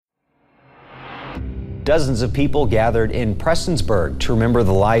Dozens of people gathered in Prestonsburg to remember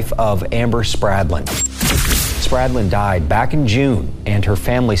the life of Amber Spradlin. Spradlin died back in June, and her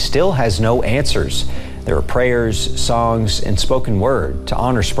family still has no answers. There are prayers, songs, and spoken word to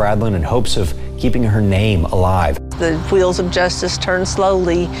honor Spradlin in hopes of keeping her name alive. The wheels of justice turn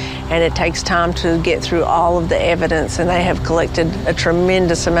slowly, and it takes time to get through all of the evidence, and they have collected a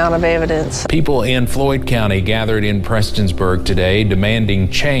tremendous amount of evidence. People in Floyd County gathered in Prestonsburg today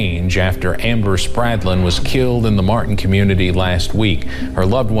demanding change after Amber Spradlin was killed in the Martin community last week. Her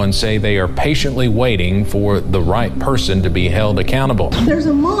loved ones say they are patiently waiting for the right person to be held accountable. There's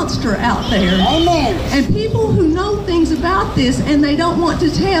a monster out there. Amen. And people who know things about this and they don't want to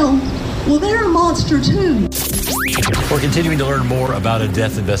tell, well, they're a monster too. We're continuing to learn more about a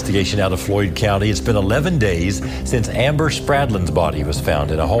death investigation out of Floyd County. It's been 11 days since Amber Spradlin's body was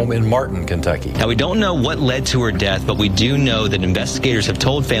found in a home in Martin, Kentucky. Now, we don't know what led to her death, but we do know that investigators have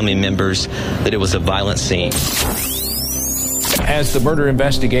told family members that it was a violent scene. As the murder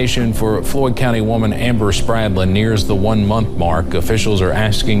investigation for Floyd County woman Amber Spradlin nears the 1-month mark, officials are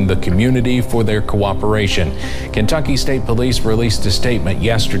asking the community for their cooperation. Kentucky State Police released a statement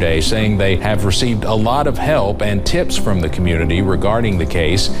yesterday saying they have received a lot of help and tips from the community regarding the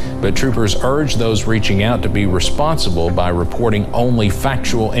case, but troopers urge those reaching out to be responsible by reporting only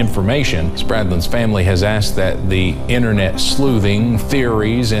factual information. Spradlin's family has asked that the internet sleuthing,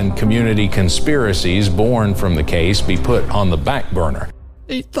 theories, and community conspiracies born from the case be put on the back burner.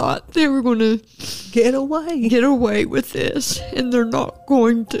 They thought they were going to get away with this, and they're not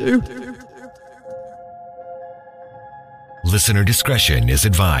going to. Listener discretion is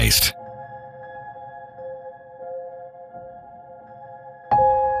advised.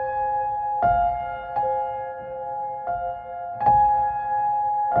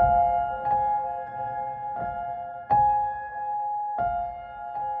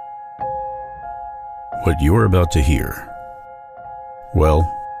 What you're about to hear, well,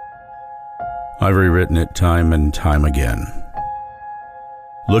 I've rewritten it time and time again,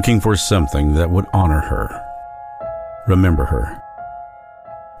 looking for something that would honor her, remember her,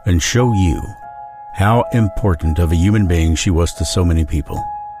 and show you how important of a human being she was to so many people.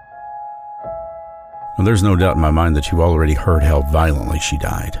 Well, there's no doubt in my mind that you've already heard how violently she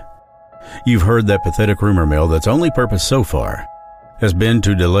died. You've heard that pathetic rumor mill that's only purpose so far has been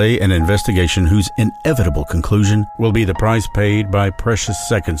to delay an investigation whose inevitable conclusion will be the price paid by precious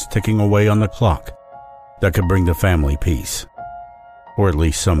seconds ticking away on the clock that could bring the family peace, or at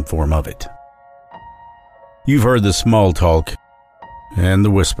least some form of it. You've heard the small talk and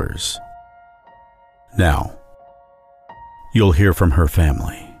the whispers. Now, you'll hear from her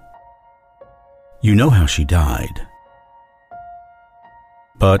family. You know how she died.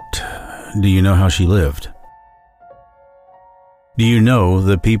 But do you know how she lived? Do you know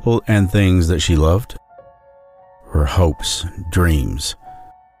the people and things that she loved? Her hopes, dreams,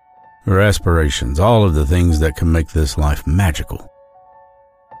 her aspirations, all of the things that can make this life magical.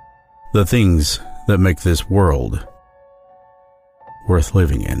 The things that make this world worth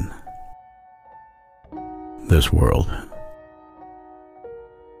living in. This world.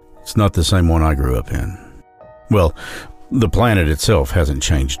 It's not the same one I grew up in. Well, the planet itself hasn't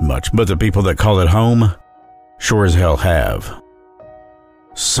changed much, but the people that call it home sure as hell have.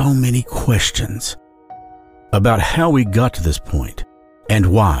 So many questions about how we got to this point and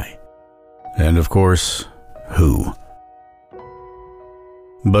why. And of course, who.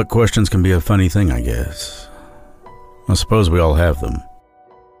 But questions can be a funny thing, I guess. I suppose we all have them.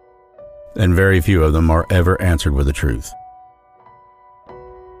 And very few of them are ever answered with the truth.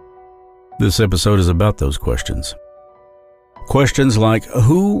 This episode is about those questions. Questions like,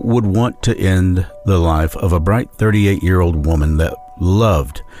 who would want to end the life of a bright 38-year-old woman that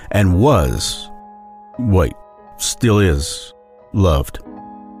loved and still is loved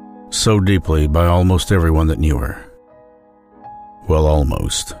so deeply by almost everyone that knew her? Well,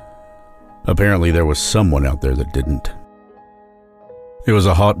 almost. Apparently there was someone out there that didn't. It was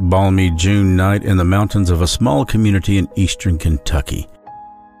a hot, balmy June night in the mountains of a small community in eastern Kentucky.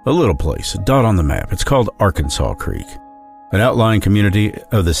 A little place, a dot on the map. It's called Arkansas Creek, an outlying community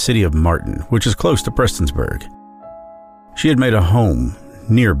of the city of Martin, which is close to Prestonsburg. She had made a home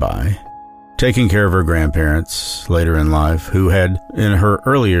nearby, taking care of her grandparents later in life, who had, in her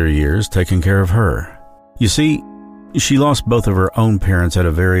earlier years, taken care of her. You see, she lost both of her own parents at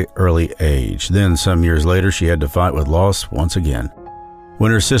a very early age. Then, some years later, she had to fight with loss once again,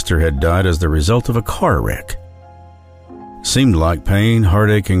 when her sister had died as the result of a car wreck. Seemed like pain,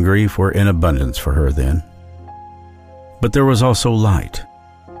 heartache, and grief were in abundance for her then. But there was also light,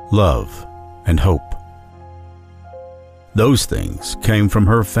 love, and hope. Those things came from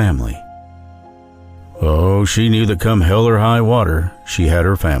her family. Oh, she knew that come hell or high water, she had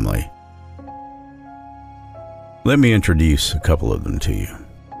her family. Let me introduce a couple of them to you.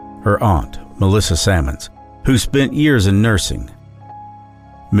 Her aunt, Melissa Sammons, who spent years in nursing.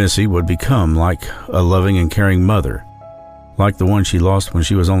 Missy would become like a loving and caring mother, like the one she lost when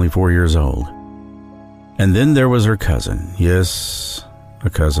she was only 4 years old. And then there was her cousin, yes, a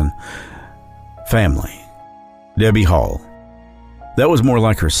cousin, family, Debbie Hall. That was more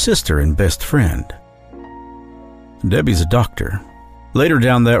like her sister and best friend. Debbie's a doctor. Later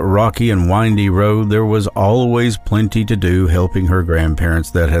down that rocky and windy road, there was always plenty to do helping her grandparents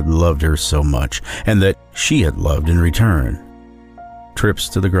that had loved her so much and that she had loved in return. Trips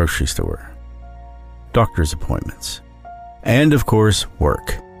to the grocery store, doctor's appointments, and of course,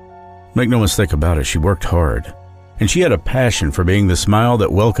 work. Make no mistake about it, she worked hard, and she had a passion for being the smile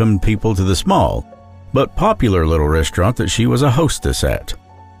that welcomed people to the small but popular little restaurant that she was a hostess at.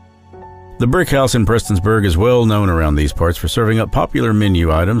 The Brick House in Prestonsburg is well known around these parts for serving up popular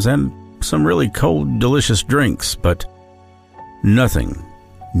menu items and some really cold, delicious drinks, but nothing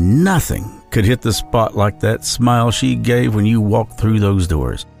could hit the spot like that smile she gave when you walked through those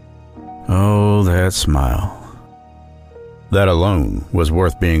doors. Oh, that smile. That alone was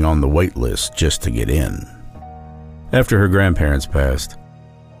worth being on the wait list just to get in. After her grandparents passed,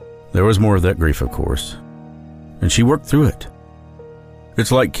 there was more of that grief, of course, and she worked through it.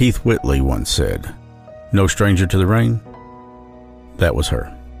 It's like Keith Whitley once said, "No stranger to the rain." That was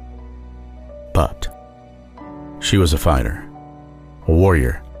her. But she was a fighter, a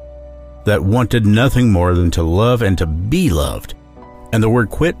warrior, that wanted nothing more than to love and to be loved, and the word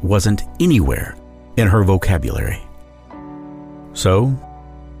quit wasn't anywhere in her vocabulary. So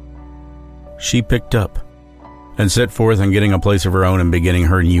she picked up and set forth in getting a place of her own and beginning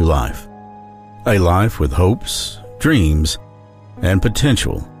her new life. A life with hopes, dreams, and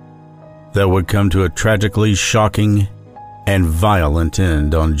potential that would come to a tragically shocking and violent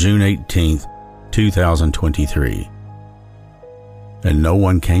end on June 18th, 2023. And no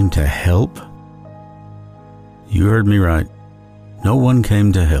one came to help? You heard me right. No one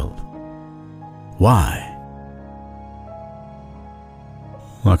came to help. Why?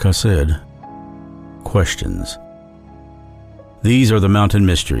 Like I said, questions. These are the Mountain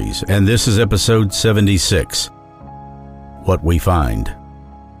Mysteries, and this is episode 76. What we find.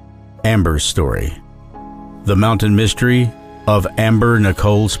 Amber's story. The Mountain Mystery of Amber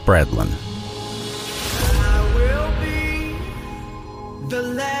Nicole Spradlin. I will be the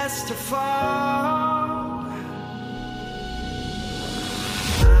last to fall.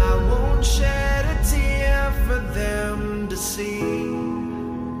 I won't shed a tear for them to see.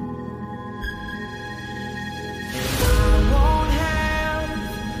 I won't have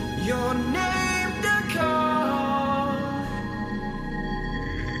your name to call.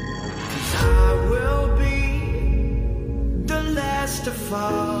 I will be the last to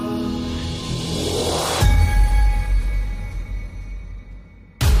fall.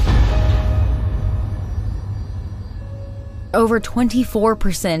 Over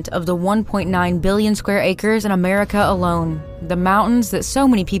 24% of the 1.9 billion square acres in America alone, the mountains that so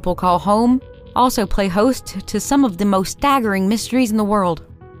many people call home, also play host to some of the most staggering mysteries in the world.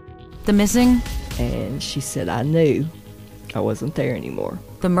 The missing. And she said, I knew I wasn't there anymore.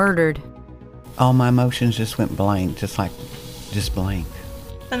 The murdered. All my emotions just went blank, just blank.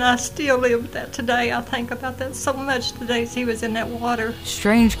 And I still live with that today. I think about that so much the days he was in that water.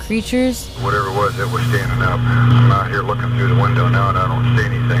 Strange creatures. Whatever it was that was standing up. I'm out here looking through the window now and I don't see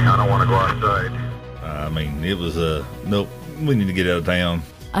anything. I don't want to go outside. It was nope, we need to get out of town.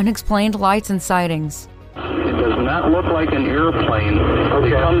 Unexplained lights and sightings. It does not look like an airplane.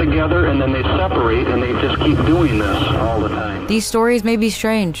 Okay. They come together and then they separate and they just keep doing this all the time. These stories may be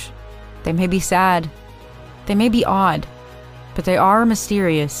strange. They may be sad. They may be odd. But they are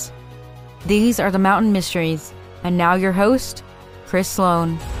mysterious. These are the Mountain Mysteries. And now your host, Chris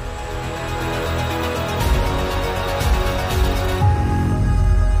Sloan.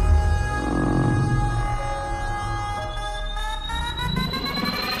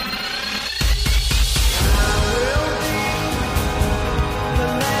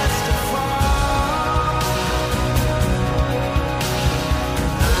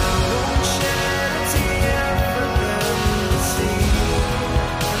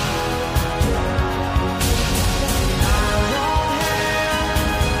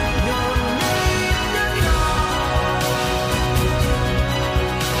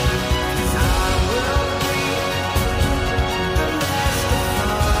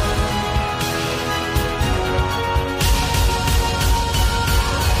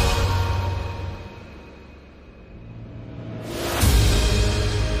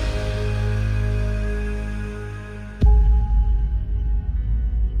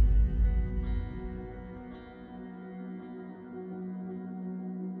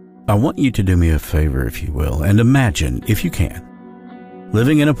 I want you to do me a favor, if you will, and imagine, if you can,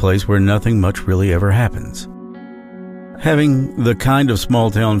 living in a place where nothing much really ever happens. Having the kind of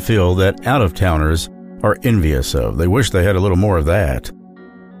small-town feel that out-of-towners are envious of. They wish they had a little more of that.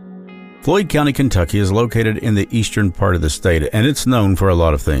 Floyd County, Kentucky is located in the eastern part of the state, and it's known for a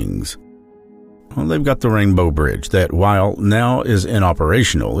lot of things. Well, they've got the Rainbow Bridge that, while now is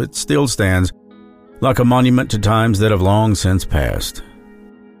inoperational, it still stands like a monument to times that have long since passed.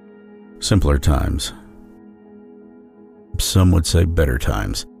 Simpler times. Some would say better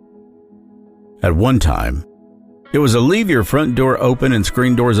times. At one time, it was a leave your front door open and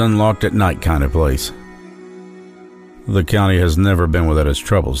screen doors unlocked at night kind of place. The county has never been without its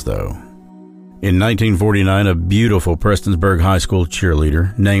troubles, though. In 1949, a beautiful Prestonsburg High School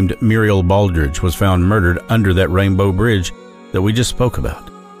cheerleader named Muriel Baldridge was found murdered under that Rainbow Bridge that we just spoke about.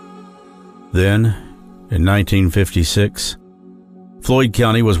 Then, in 1956, Floyd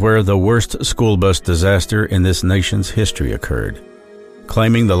County was where the worst school bus disaster in this nation's history occurred,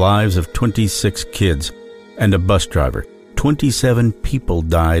 claiming the lives of 26 kids and a bus driver. 27 people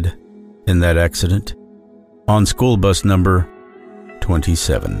died in that accident on school bus number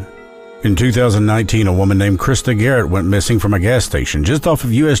 27. In 2019, a woman named Krista Garrett went missing from a gas station just off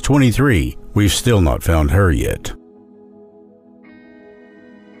of US 23. We've still not found her yet.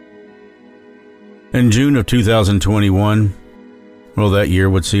 In June of 2021, well, that year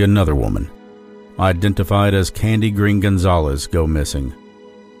would see another woman, identified as Candy Green Gonzalez, go missing,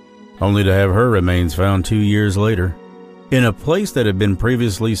 only to have her remains found 2 years later in a place that had been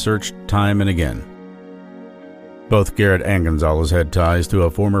previously searched time and again. Both Garrett and Gonzalez had ties to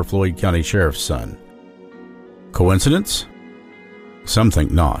a former Floyd County sheriff's son. Coincidence? Some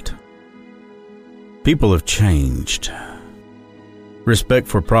think not. People have changed. Respect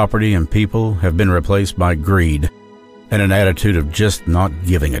for property and people have been replaced by greed and an attitude of just not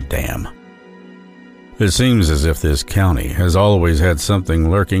giving a damn. It seems as if this county has always had something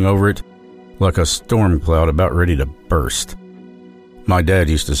lurking over it, like a storm cloud about ready to burst. My dad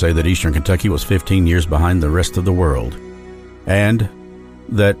used to say that Eastern Kentucky was 15 years behind the rest of the world, and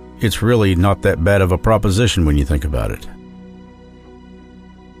that it's really not that bad of a proposition when you think about it.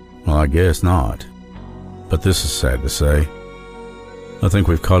 Well, I guess not. But this is sad to say. I think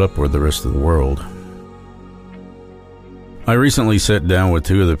we've caught up with the rest of the world. I recently sat down with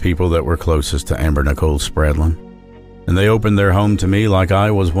two of the people that were closest to Amber Nicole Spradlin, and they opened their home to me like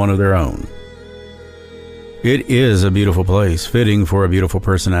I was one of their own. It is a beautiful place, fitting for a beautiful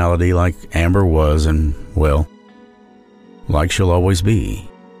personality like Amber was and, well, like she'll always be.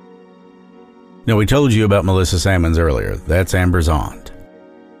 Now, we told you about Melissa Sammons earlier. That's Amber's aunt.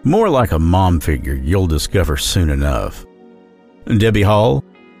 More like a mom figure you'll discover soon enough. Debbie Hall?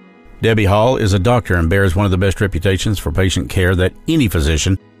 Debbie Hall is a doctor and bears one of the best reputations for patient care that any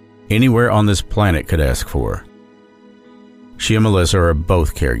physician anywhere on this planet could ask for. She and Melissa are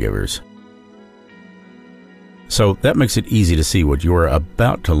both caregivers. So that makes it easy to see what you're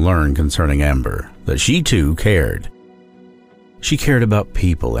about to learn concerning Amber, that she too cared. She cared about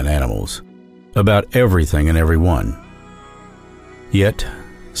people and animals, about everything and everyone. Yet,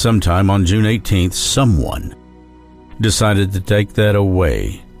 sometime on June 18th, someone decided to take that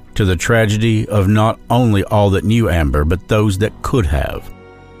away, to the tragedy of not only all that knew Amber, but those that could have.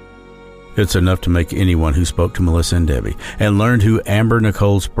 It's enough to make anyone who spoke to Melissa and Debbie and learned who Amber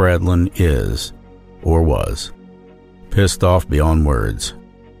Nicole Spradlin is, or was, pissed off beyond words.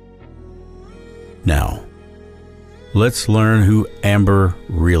 Now, let's learn who Amber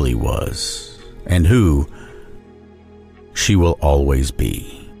really was, and who she will always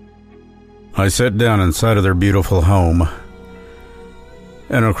be. I sat down inside of their beautiful home,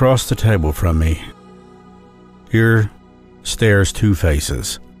 and across the table from me, here stares two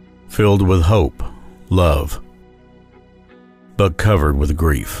faces, filled with hope, love, but covered with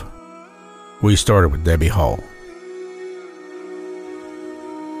grief. We started with Debbie Hall.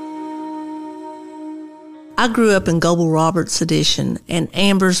 I grew up in Goble Roberts Edition, and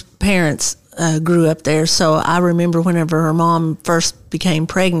Amber's parents grew up there. So I remember whenever her mom first became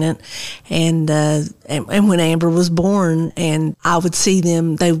pregnant, and when Amber was born, and I would see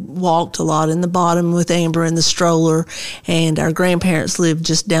them. They walked a lot in the bottom with Amber in the stroller, and our grandparents lived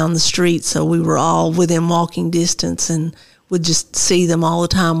just down the street, so we were all within walking distance and would just see them all the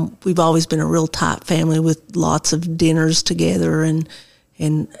time. We've always been a real tight family with lots of dinners together, and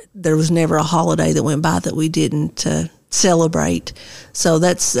there was never a holiday that went by that we didn't celebrate. So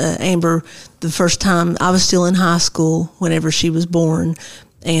that's Amber. The first time I was still in high school whenever she was born,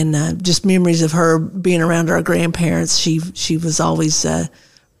 and just memories of her being around our grandparents. She was always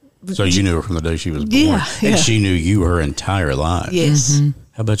So you knew her from the day she was born. Yeah. And she knew you her entire life. Yes. Mm-hmm.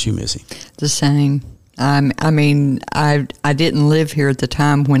 How about you, Missy? The same. I mean, I didn't live here at the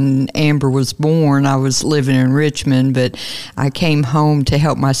time when Amber was born. I was living in Richmond, but I came home to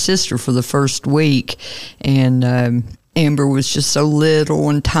help my sister for the first week, and Amber was just so little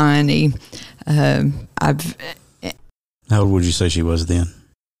and tiny. How old would you say she was then,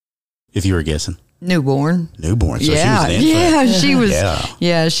 if you were guessing? Newborn. So she was an infant. Yeah, she was.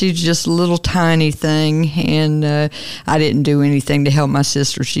 Yeah, she's just a little tiny thing, and I didn't do anything to help my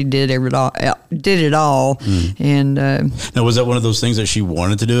sister. She did it all. And now, was that one of those things that she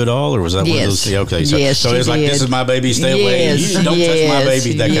wanted to do it all, or was that one of those? Okay, so it's like, this is my baby, stay away. You don't touch my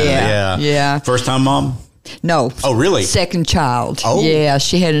baby. That kind of yeah. First time mom. No. Oh, really? Second child. Oh. Yeah,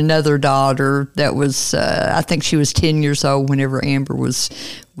 she had another daughter that was, I think she was 10 years old whenever Amber was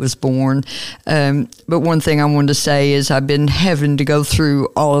born. But one thing I wanted to say is I've been having to go through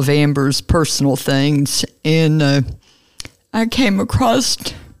all of Amber's personal things, and I came across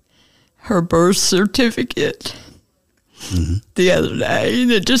her birth certificate the other day,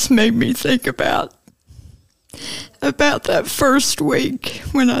 and it just made me think about that first week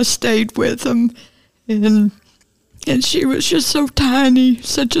when I stayed with them. And she was just so tiny,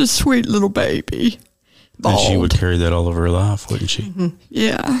 such a sweet little baby. Bald. And she would carry that all of her life, wouldn't she? Mm-hmm.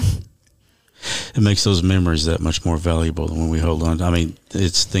 Yeah. It makes those memories that much more valuable than when we hold on. I mean,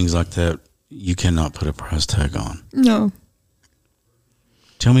 it's things like that you cannot put a price tag on. No.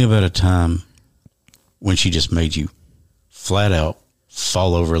 Tell me about a time when she just made you flat out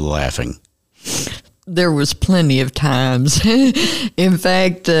fall over laughing. There was plenty of times. In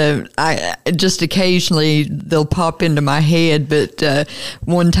fact, I just occasionally they'll pop into my head. But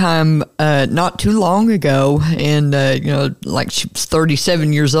one time, not too long ago, and like she was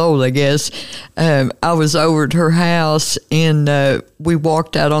 37 years old, I guess. I was over at her house, and we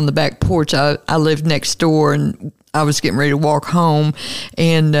walked out on the back porch. I lived next door, and I was getting ready to walk home,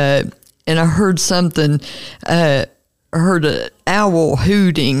 and I heard something. I heard an owl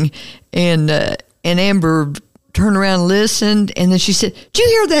hooting, and Amber turned around and listened, and then she said, "Did you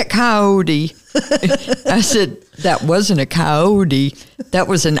hear that coyote?" I said, "That wasn't a coyote. That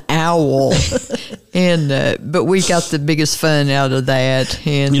was an owl." But we got the biggest fun out of that.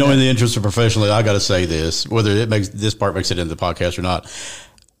 And in the interest of professionally, I got to say this, whether this part makes it into the podcast or not.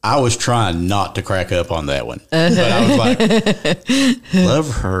 I was trying not to crack up on that one, but I was like, "Love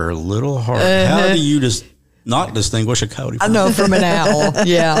her little heart. How do you just not distinguish a coyote from I know from an owl?"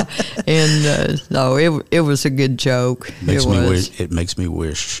 Yeah, and no, it was a good joke. It makes me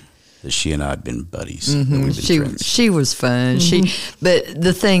wish that she and I had been buddies. Mm-hmm. She was fun. Mm-hmm. But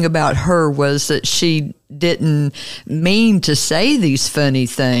the thing about her was that she didn't mean to say these funny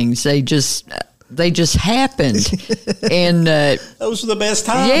things. They just happened, and those were the best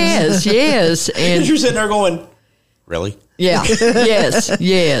times. Yes, and you're sitting there going, "Really?" Yeah,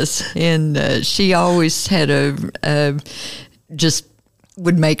 yes, and she always had just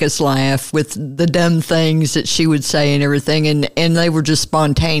would make us laugh with the dumb things that she would say and everything, and they were just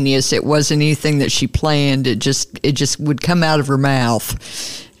spontaneous. It wasn't anything that she planned. It just would come out of her mouth,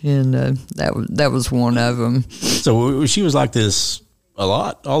 and that was one of them. So she was like this a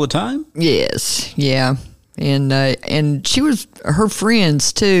lot, all the time? Yes, yeah. And she was, her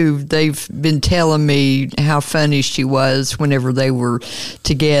friends too, they've been telling me how funny she was whenever they were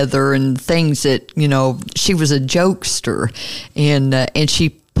together, and things that, she was a jokester, and she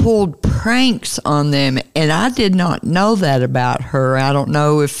pulled pranks on them, and I did not know that about her. I don't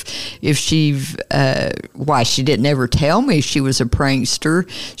know if she why she didn't ever tell me she was a prankster.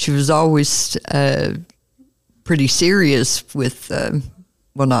 She was always pretty serious with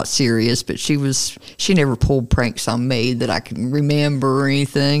well, not serious, but she never pulled pranks on me that I can remember or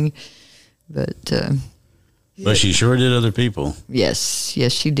anything. But she sure did other people. Yes,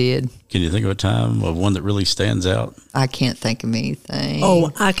 she did. Can you think of a time of one that really stands out? I can't think of anything.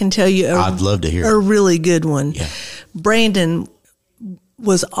 Oh, I can tell you. I'd love to hear a really good one. Yeah. Brandon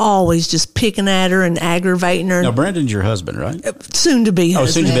was always just picking at her and aggravating her. Now, Brandon's your husband, right? Soon to be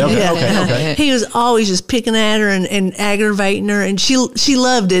husband. Soon to be. Okay, okay. He was always just picking at her and aggravating her, and she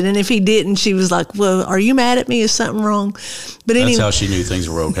loved it. And if he didn't, she was like, "Well, are you mad at me? Is something wrong?" But that's how she knew things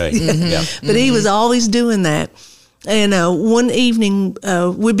were okay. Yeah. But he was always doing that. And one evening,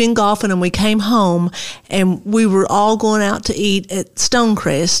 we'd been golfing, and we came home, and we were all going out to eat at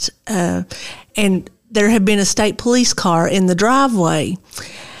Stonecrest, and there had been a state police car in the driveway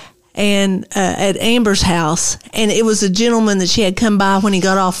and at Amber's house, and it was a gentleman that she had come by when he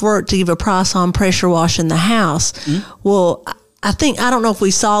got off work to give a price on pressure washing the house. Mm-hmm. Well, I don't know if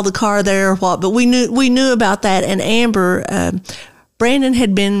we saw the car there or what, but we knew about that, and Amber Brandon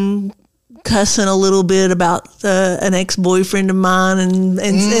had been cussing a little bit about an ex-boyfriend of mine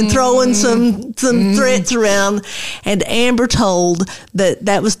and throwing some threats around, and Amber told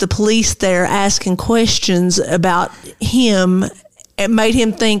that was the police there asking questions about him. It made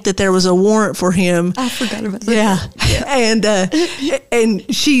him think that there was a warrant for him. I forgot about that. Yeah.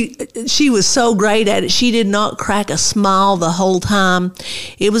 And she was so great at it. She did not crack a smile the whole time.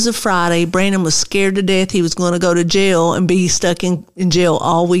 It was a Friday. Brandon was scared to death he was going to go to jail and be stuck in jail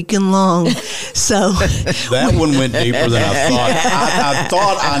all weekend long. So that one went deeper than I thought. I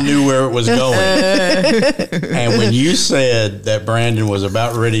thought I knew where it was going. And when you said that Brandon was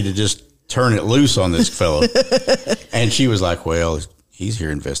about ready to just turn it loose on this fellow, and she was like, well, he's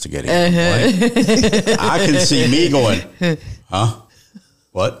here investigating. I can see me going, huh?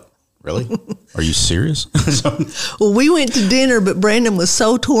 What? Really? Are you serious? Well, we went to dinner, but Brandon was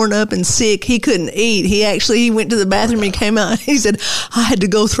so torn up and sick he couldn't eat. He went to the bathroom and came out. He said, I had to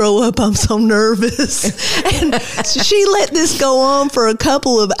go throw up. I'm so nervous. And she let this go on for a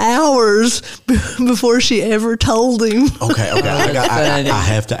couple of hours before she ever told him. Okay. I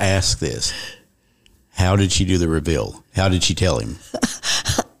have to ask this. How did she do the reveal? How did she tell him?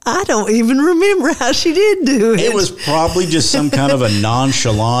 I don't even remember how she did do it. It was probably just some kind of a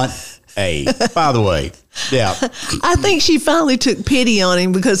nonchalant, hey, by the way, yeah. I think she finally took pity on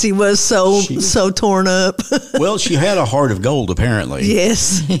him because he was so torn up. Well, she had a heart of gold, apparently.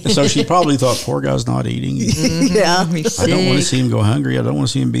 Yes. So she probably thought, poor guy's not eating. Yeah. I don't want to see him go hungry. I don't want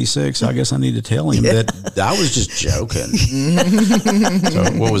to see him be sick. So I guess I need to tell him that I was just joking. So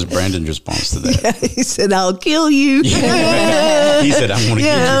what was Brandon's response to that? Yeah, he said, I'll kill you. Yeah. He said, I'm going to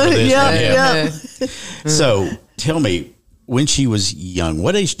get you for this. Yeah. So tell me, when she was young,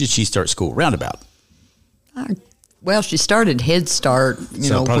 what age did she start school? Roundabout. Well, she started Head Start.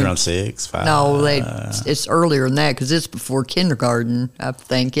 Probably around 6, 5. No, it's earlier than that because it's before kindergarten, I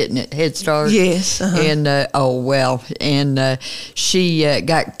think, isn't it? Head Start. Yes. Uh-huh. And she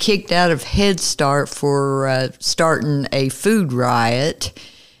got kicked out of Head Start for starting a food riot,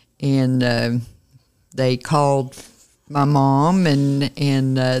 and they called my mom,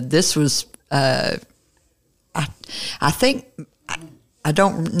 and this was. I think I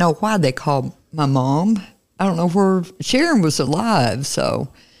don't know why they called my mom. I don't know where Sharon was alive, so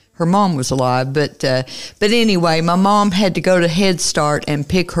her mom was alive. But anyway, my mom had to go to Head Start and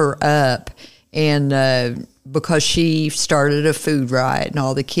pick her up, and because she started a food riot, and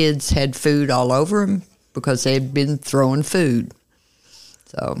all the kids had food all over them because they had been throwing food.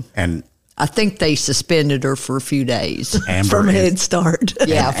 So I think they suspended her for a few days. From Head Start.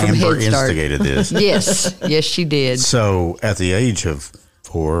 Yeah, from Amber Head Start. Instigated this. Yes, she did. So at the age of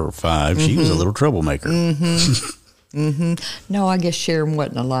 4 or 5, she was a little troublemaker. No, I guess Sharon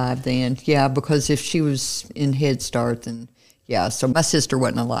wasn't alive then. Yeah, because if she was in Head Start, then so my sister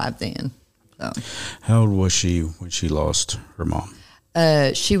wasn't alive then. So. How old was she when she lost her mom?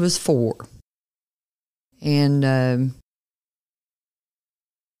 She was 4. And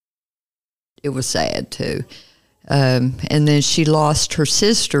it was sad too. And then she lost her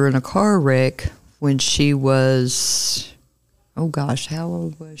sister in a car wreck when she was, oh gosh, how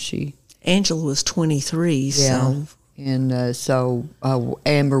old was she? Angela was 23. Yeah. So. And so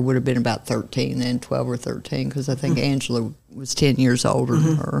Amber would have been about 13 then, 12 or 13, because I think Angela was 10 years older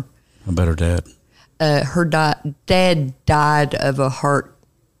than her. How about her dad? Her dad died of a heart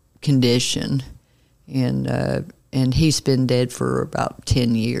condition, and he's been dead for about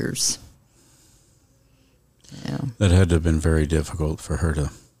 10 years. Yeah. That had to have been very difficult for her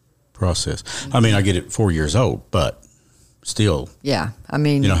to process. I mean, I get it, 4 years old, but still. Yeah, I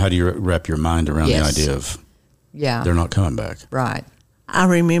mean. How do you wrap your mind around the idea of they're not coming back? Right. I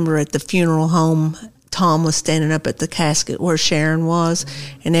remember at the funeral home, Tom was standing up at the casket where Sharon was,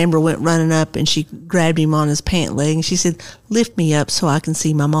 and Amber went running up, and she grabbed him on his pant leg, and she said, lift me up so I can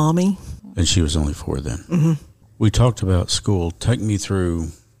see my mommy. And she was only 4 then. Mm-hmm. We talked about school. Take me through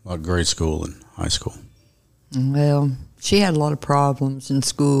grade school and high school. Well, she had a lot of problems in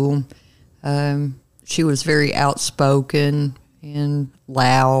school. She was very outspoken and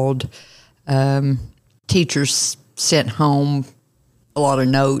loud. Teachers sent home a lot of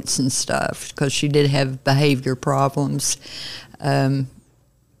notes and stuff because she did have behavior problems. I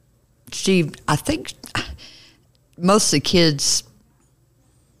think most of the kids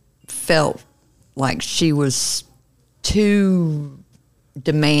felt like she was too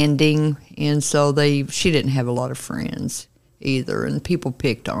demanding, and so she didn't have a lot of friends either, and people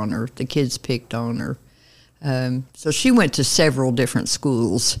picked on her. The kids picked on her. So she went to several different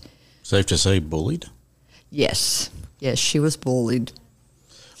schools. Safe to say bullied? Yes, she was bullied.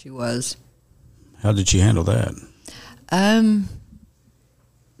 She was. How did she handle that?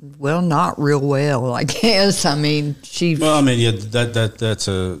 well, not real well, I guess. I mean, she. Well, I mean, yeah,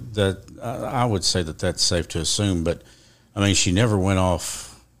 I would say that's safe to assume, but I mean, she never went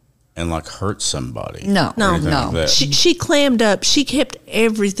off and like hurt somebody. No. Like she clammed up. She kept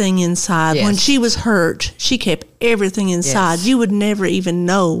everything inside. Yes. When she was hurt, she kept everything inside. Yes. You would never even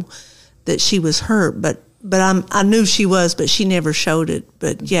know that she was hurt, but I knew she was, but she never showed it.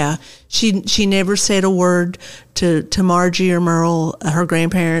 But yeah, she never said a word to Margie or Merle, her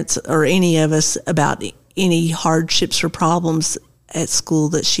grandparents, or any of us about any hardships or problems at school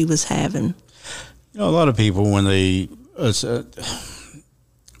that she was having. You know, a lot of people when they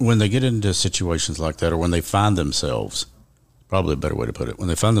get into situations like that, or when they find themselves, probably a better way to put it, when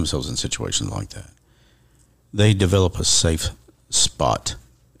they find themselves in situations like that, they develop a safe spot.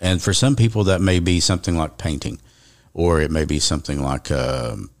 And for some people, that may be something like painting, or it may be something like,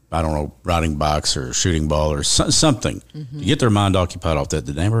 I don't know, riding bikes or shooting ball or something to get their mind occupied off that.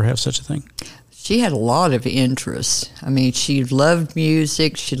 Did Amber have such a thing? She had a lot of interests. I mean, she loved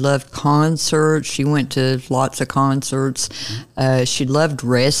music. She loved concerts. She went to lots of concerts. She loved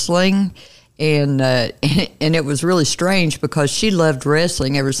wrestling. And it was really strange because she loved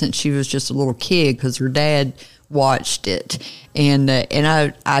wrestling ever since she was just a little kid because her dad watched it. And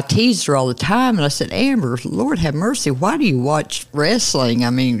I teased her all the time, and I said, Amber, Lord have mercy, why do you watch wrestling? I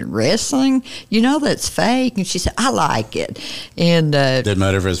mean, wrestling, you know that's fake. And she said, I like it. And didn't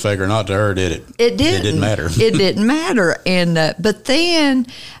matter if it was fake or not to her, did it? It didn't. It didn't matter. It didn't matter. And but then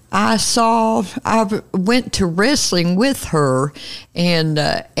I went to wrestling with her, and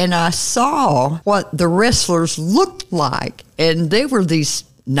I saw what the wrestlers looked like, and they were these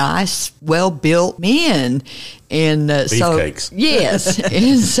nice, well-built men. And beefcakes. Yes.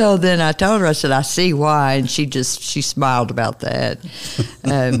 And so then I told her, I said, I see why. And she smiled about that.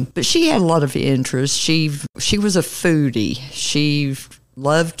 But she had a lot of interest. She was a foodie. She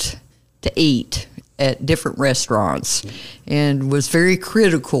loved to eat at different restaurants and was very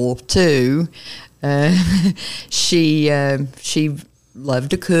critical too. She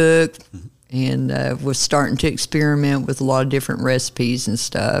loved to cook and was starting to experiment with a lot of different recipes and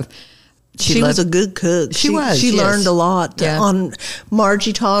stuff. She was a good cook. She learned a lot. Yeah.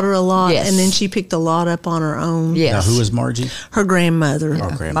 Margie taught her a lot, Yes. and then she picked a lot up on her own. Yes. Now, who is Margie? Her grandmother.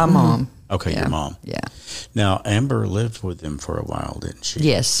 Our grandmother. My mom. Okay, your mom. Yeah. Now, Amber lived with them for a while, didn't she?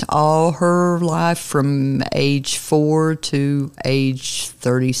 Yes, all her life from age 4 to age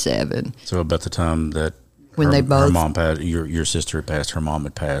 37. So about the time that When her both mom passed, your sister had passed, her mom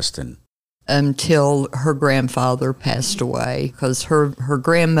had passed, and until her grandfather passed away, because her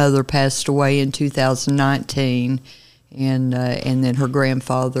grandmother passed away in 2019, and then her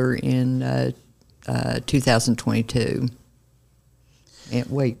grandfather in 2022. And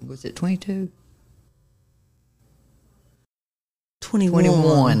wait, was it 22?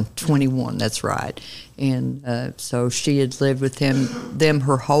 21, that's right. And so she had lived with them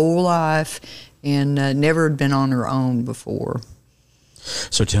her whole life, and never had been on her own before.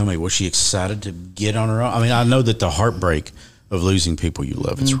 So tell me, was she excited to get on her own? I mean, I know that the heartbreak of losing people you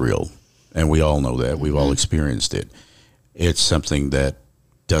love, it's real, and we all know that. We've all experienced it. It's something that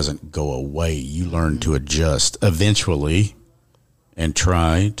doesn't go away. You learn to adjust eventually and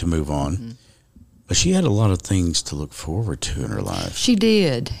try to move on. But she had a lot of things to look forward to in her life. She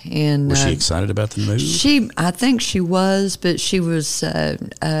did. And was she excited about the move? I think she was, but she was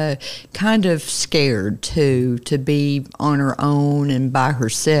kind of scared too, to be on her own and by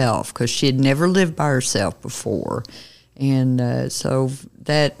herself, because she had never lived by herself before. And so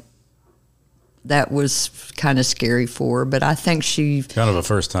that was kind of scary for her, but I think she... Kind of a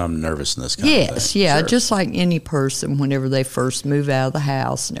first-time nervousness kind yes, of thing. Yeah, Sure. just like any person whenever they first move out of the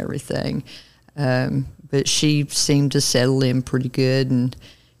house and everything. But she seemed to settle in pretty good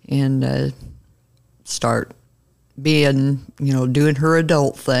and start being, doing her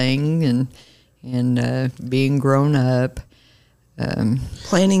adult thing and being grown up.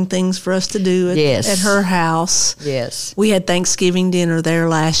 Planning things for us to do at her house. Yes. We had Thanksgiving dinner there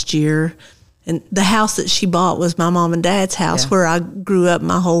last year. And the house that she bought was my mom and dad's house where I grew up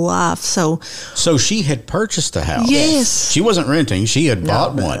my whole life. So she had purchased a house. Yes. She wasn't renting. She had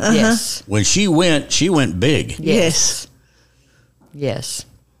bought one. Yes. When she went big. Yes. Yes.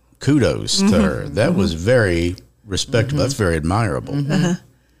 Kudos to her. That was very respectable. That's very admirable.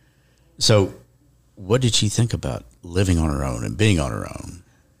 So what did she think about living on her own and being on her own?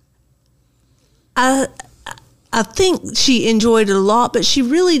 I think she enjoyed it a lot, but she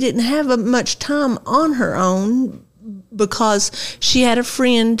really didn't have much time on her own because she had a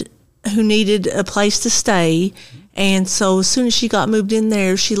friend who needed a place to stay. And so as soon as she got moved in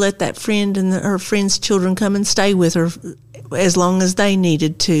there, she let that friend and her friend's children come and stay with her as long as they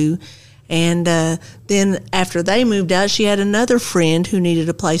needed to. And then after they moved out, she had another friend who needed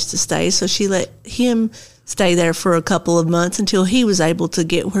a place to stay, so she let him stay there for a couple of months until he was able to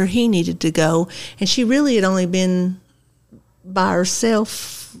get where he needed to go. And she really had only been by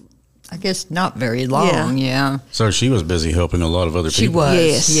herself, I guess, not very long. Yeah. So she was busy helping a lot of other people. She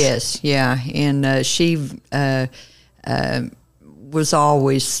was. Yes. Yeah. And she was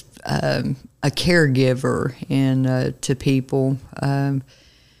always a caregiver and to people, and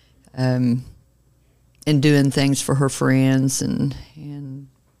doing things for her friends and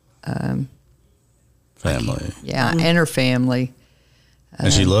family. Yeah, and her family.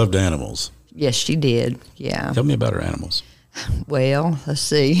 And she loved animals. Yes, she did. Yeah. Tell me about her animals. Well, let's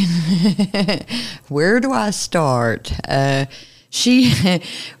see. Where do I start? They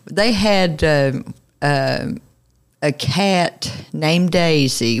had a cat named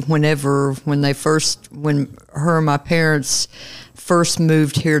Daisy when her and my parents first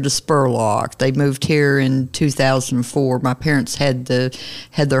moved here to Spurlock. They moved here in 2004. My parents had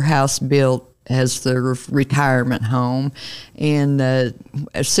their house built as their retirement home, and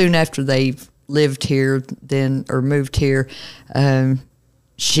soon after they moved here,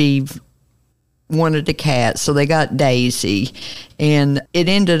 she wanted a cat, so they got Daisy, and it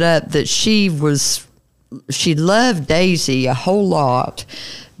ended up that she loved Daisy a whole lot,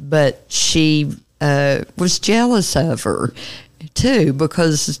 but she was jealous of her too,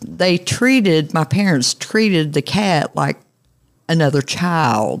 because my parents treated the cat like another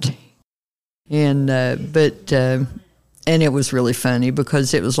child. And and it was really funny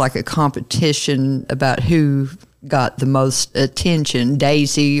because it was like a competition about who got the most attention,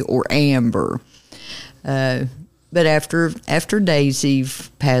 Daisy or Amber. But after Daisy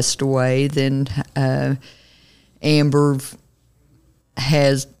passed away, then Amber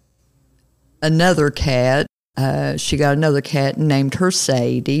has another cat. She got another cat and named her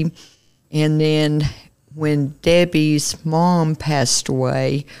Sadie. And then when Debbie's mom passed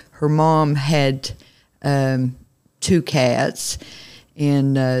away, her mom had 2 cats,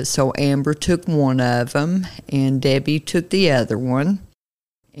 and so Amber took one of them, and Debbie took the other one,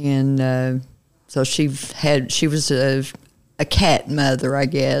 and so she was a cat mother, I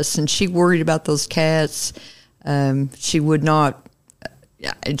guess, and she worried about those cats. She would not.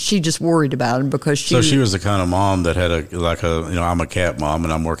 She just worried about them because she. So she was the kind of mom that had I'm a cat mom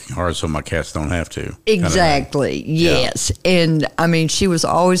and I'm working hard so my cats don't have to. Exactly. Yes. Yeah. And I mean, she was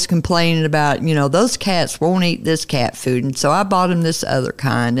always complaining about, those cats won't eat this cat food. And so I bought them this other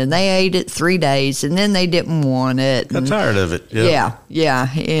kind, and they ate it 3 days and then they didn't want it. Got tired of it. Yeah.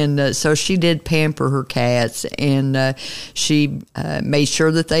 Yeah. And so she did pamper her cats, and she made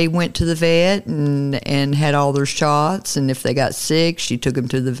sure that they went to the vet and had all their shots. And if they got sick, she took them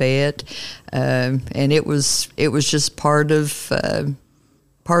to the vet, and it was just part of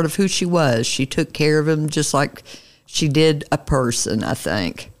who she was. She took care of him just like she did a person, I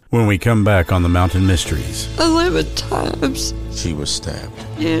think. When we come back on the Mountain Mysteries, 11 times she was stabbed.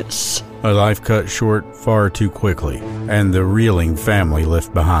 Yes. A life cut short far too quickly, and the reeling family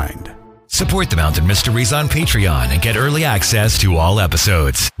left behind. Support the Mountain Mysteries on Patreon and get early access to all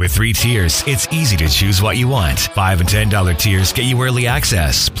episodes. With 3 tiers, it's easy to choose what you want. $5 and $10 tiers get you early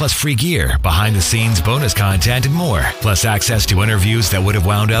access, plus free gear, behind-the-scenes bonus content, and more. Plus access to interviews that would have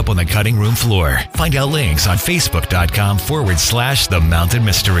wound up on the cutting room floor. Find out links on Facebook.com/The Mountain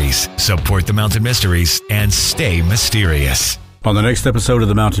Mysteries. Support the Mountain Mysteries and stay mysterious. On the next episode of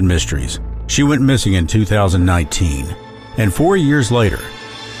the Mountain Mysteries, she went missing in 2019, and 4 years later,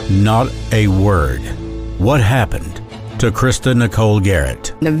 not a word. What happened to Krista Nicole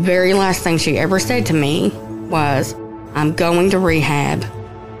Garrett? The very last thing she ever said to me was, I'm going to rehab.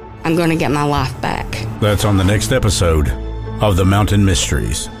 I'm going to get my life back. That's on the next episode of The Mountain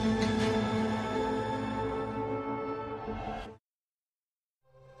Mysteries.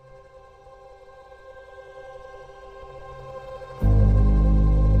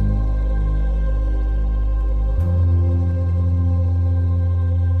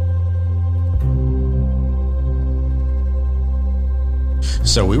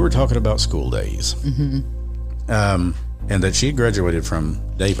 So we were talking about school days, and that she graduated from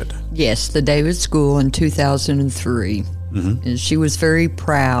David. Yes, the David School in 2003. And she was very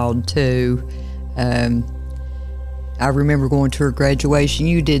proud, too. I remember going to her graduation.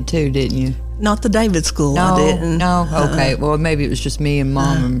 You did, too, didn't you? Not the David School, no, I didn't. No, okay. Well, maybe it was just me and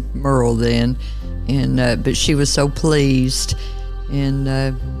Mom and Merle then. And but she was so pleased.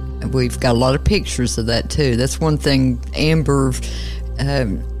 And we've got a lot of pictures of that, too. That's one thing. Amber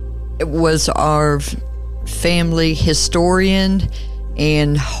was our family historian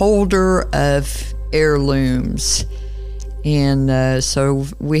and holder of heirlooms. And so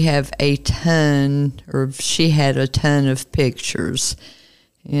we have she had a ton of pictures,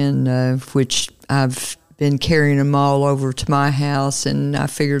 and which I've been carrying them all over to my house, and I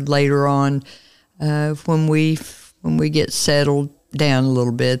figured later on when we get settled down a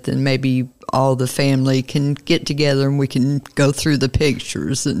little bit, then maybe all the family can get together and we can go through the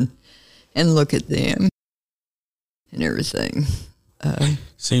pictures and look at them and everything.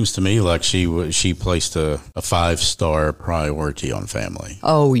 Seems to me like she placed a 5-star priority on family.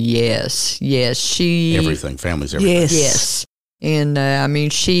 Oh, yes. Everything. Family's everything. Yes. And, I mean,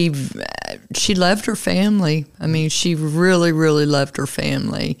 she loved her family. I mean, she really, really loved her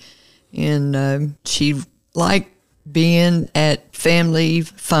family. And she liked being at family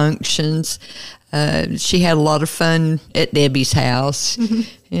functions. She had a lot of fun at Debbie's house.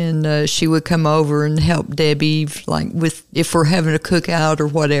 And she would come over and help Debbie, like if we're having a cookout or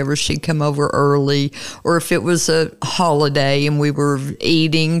whatever, she'd come over early. Or if it was a holiday and we were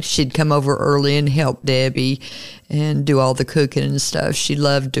eating, she'd come over early and help Debbie and do all the cooking and stuff. She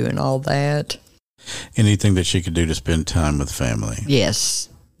loved doing all that. Anything that she could do to spend time with family. Yes.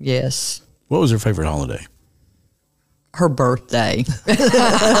 What was her favorite holiday? Her birthday.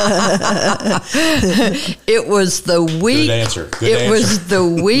 It was the week. Good answer. It was the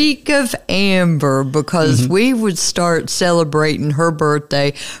week of Amber, because we would start celebrating her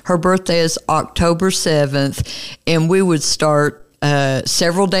birthday. Her birthday is October 7th, and we would start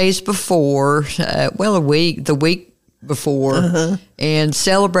several days before, the week before, and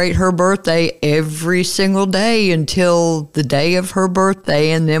celebrate her birthday every single day until the day of her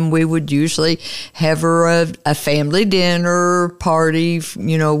birthday. And then we would usually have her a family dinner party,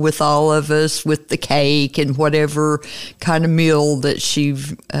 with all of us, with the cake and whatever kind of meal that she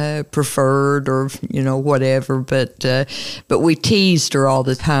preferred, or whatever. But we teased her all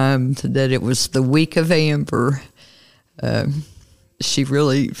the time that it was the week of Amber. She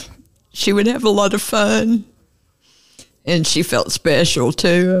would have a lot of fun. And she felt special,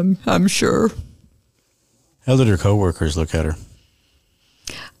 too, I'm sure. How did her coworkers look at her?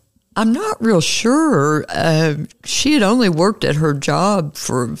 I'm not real sure. She had only worked at her job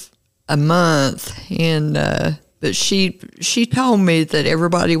for a month, and but she told me that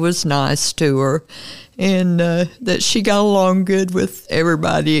everybody was nice to her, and that she got along good with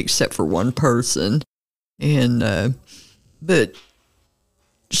everybody except for one person. And but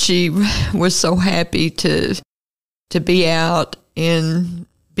she was so happy to be out and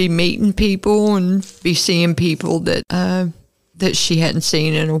be meeting people and be seeing people that she hadn't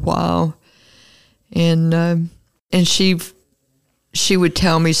seen in a while. And she would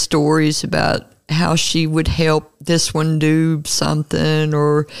tell me stories about how she would help this one do something,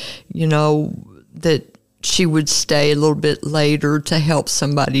 or, that she would stay a little bit later to help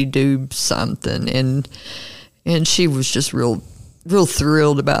somebody do something. And she was just real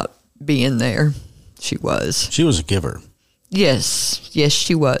thrilled about being there. She was. She was a giver. Yes,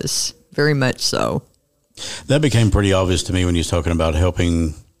 she was. Very much so. That became pretty obvious to me when you was talking about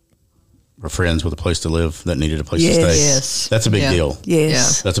helping her friends with a place to live that needed a place to stay. Yes. That's a big deal.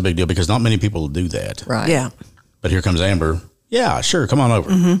 Yes. Yeah. That's a big deal, because not many people do that. Right. Yeah. But here comes Amber. Yeah, sure. Come on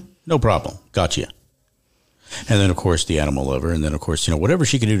over. No problem. Got you. And then, of course, the animal lover. And then, of course, whatever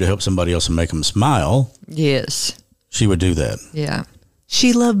she could do to help somebody else and make them smile. Yes. She would do that. Yeah.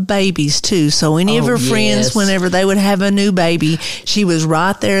 She loved babies, too. So any of her friends, whenever they would have a new baby, she was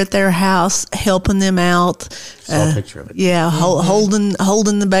right there at their house helping them out. Saw a picture of it. Yeah, holding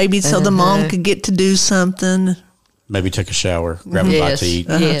the baby so the mom could get to do something. Maybe take a shower, grab a bite to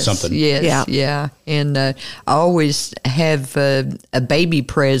eat, something. Yes, yeah. And I always have a baby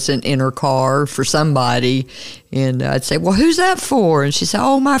present in her car for somebody. And I'd say, well, who's that for? And she'd say,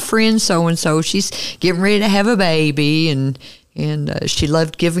 oh, my friend so-and-so. She's getting ready to have a baby. And she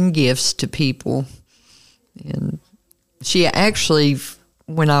loved giving gifts to people. And she actually,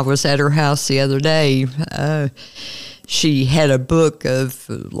 when I was at her house the other day, she had a book of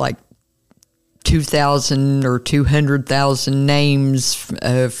like 2,000 or 200,000 names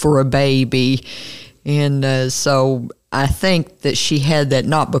for a baby. And so I think that she had that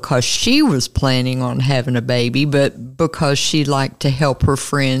not because she was planning on having a baby, but because she liked to help her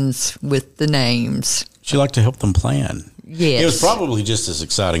friends with the names. She liked to help them plan. Yes. It was probably just as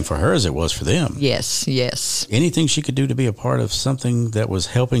exciting for her as it was for them. Yes. Anything she could do to be a part of something that was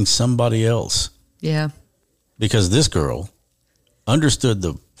helping somebody else. Yeah. Because this girl understood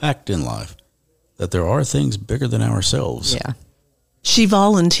the fact in life that there are things bigger than ourselves. Yeah. She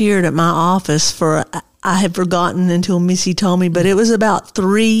volunteered at my office for I had forgotten until Missy told me, but it was about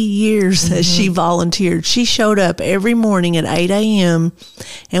 3 years that she volunteered. She showed up every morning at 8 a.m.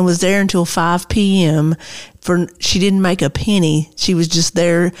 and was there until 5 p.m. She didn't make a penny. She was just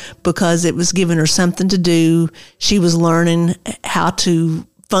there because it was giving her something to do. She was learning how to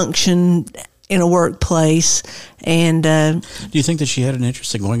function in a workplace. And do you think that she had an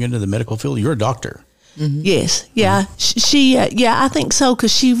interest in going into the medical field? You're a doctor. Yes. Yeah. She I think so,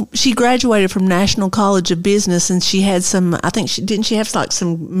 because she graduated from National College of Business, and she had some, I think she have like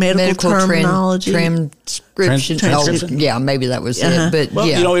some medical terminology. Transcription. Yeah, maybe that was it. But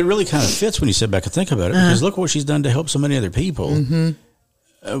well, it really kind of fits when you sit back and think about it, because look what she's done to help so many other people.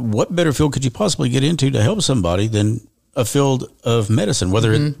 What better field could you possibly get into to help somebody than a field of medicine,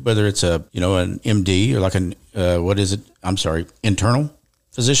 whether it's a an MD or like internal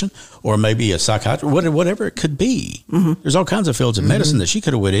physician, or maybe a psychiatrist, whatever it could be. There's all kinds of fields of medicine that she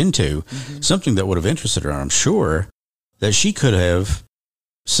could have went into, something that would have interested her. I'm sure that she could have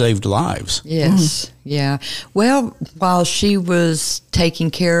saved lives. Yes. Yeah. Well, while she was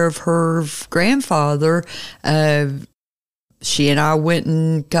taking care of her grandfather, she and I went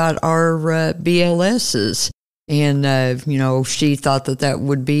and got our BLSs. And, she thought that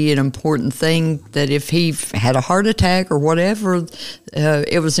would be an important thing, that if he had a heart attack or whatever,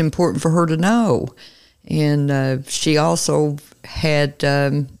 it was important for her to know. And she also had,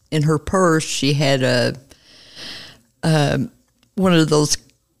 in her purse, she had one of those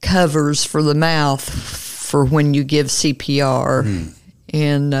covers for the mouth for when you give CPR.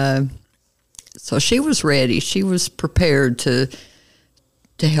 And so she was ready. She was prepared to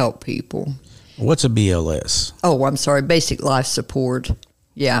help people. What's a BLS? Oh, I'm sorry. Basic life support.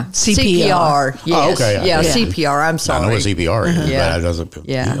 Yeah. CPR. Yes. Oh, okay. Yeah, CPR. I'm sorry. I know what CPR is, but I doesn't.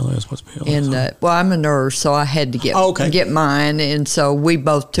 Yeah. BLS, what's BLS? And, I'm a nurse, so I had to get mine. And so we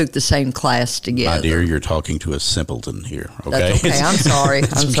both took the same class together. My dear, you're talking to a simpleton here. Okay. That's okay. I'm sorry.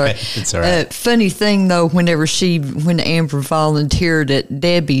 I'm sorry. It's all right. Funny thing, though, when Amber volunteered at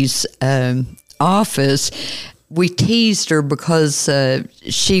Debbie's office, we teased her because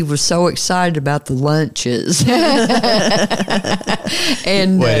she was so excited about the lunches.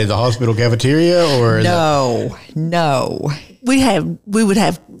 And in the hospital cafeteria, or no. We would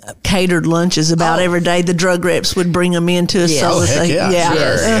have catered lunches about every day. The drug reps would bring them into us.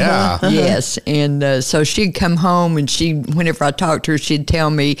 Yes. And so she'd come home, and whenever I talked to her, she'd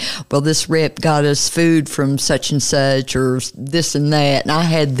tell me, well, this rep got us food from such and such, or this and that, and I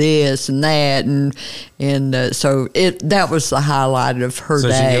had this and that, and so that was the highlight of her day.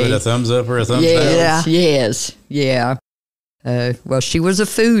 So she gave it a thumbs up or a thumbs down? Yes. Well, she was a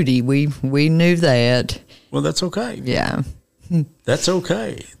foodie. We knew that. Well, that's okay. Yeah. That's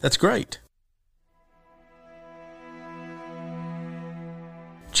okay. That's great.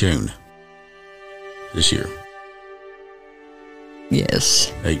 June this year.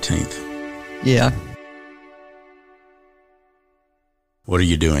 Yes. 18th. Yeah. What are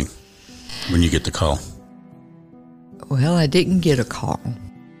you doing when you get the call? Well, I didn't get a call.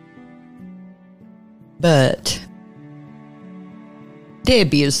 But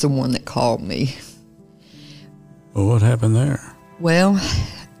Debbie is the one that called me. Well, what happened there? Well,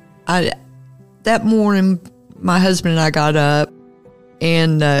 that morning, my husband and I got up,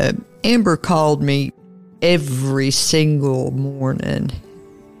 and Amber called me every single morning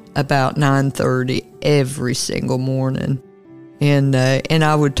about 9:30, every single morning. And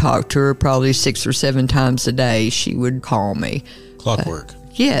I would talk to her probably 6 or 7 times a day. She would call me. Clockwork.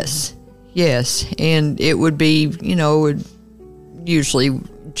 Yes. And it would be, usually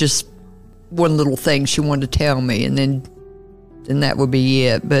just one little thing she wanted to tell me, and then that would be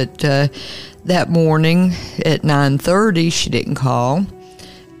it. But that morning at 9:30, she didn't call,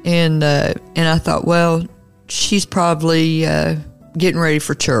 and I thought, well, she's probably getting ready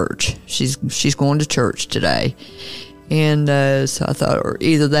for church. She's going to church today, and so I thought, or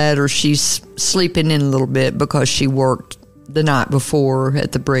either that, or she's sleeping in a little bit because she worked the night before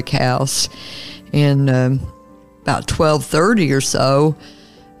at the brick house, and about 12:30 or so.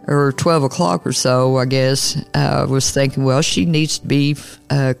 Or 12 o'clock or so, I guess, I was thinking, well, she needs to be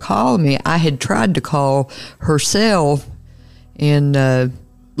calling me. I had tried to call her cell and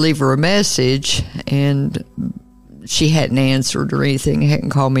leave her a message, and she hadn't answered or anything,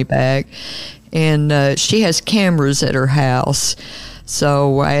 hadn't called me back. And she has cameras at her house,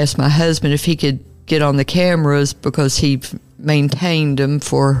 so I asked my husband if he could get on the cameras because he maintained them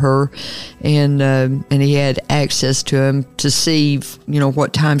for her, and he had access to them to see,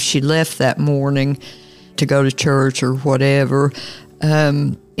 what time she left that morning to go to church or whatever.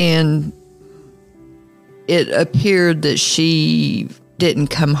 And it appeared that she didn't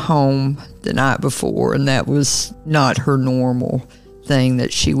come home the night before, and that was not her normal thing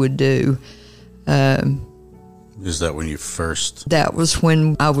that she would do. Is that when you first? That was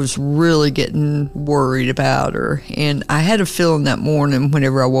when I was really getting worried about her. And I had a feeling that morning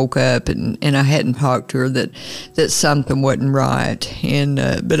whenever I woke up and I hadn't talked to her that something wasn't right. And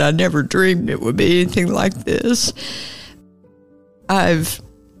but I never dreamed it would be anything like this.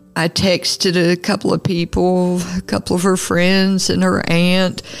 I texted a couple of people, a couple of her friends and her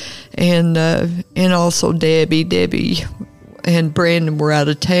aunt, and also Debbie. Debbie and Brandon were out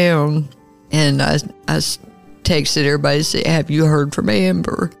of town, and I texted everybody to say, "Have you heard from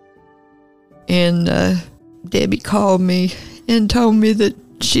Amber?" And Debbie called me and told me that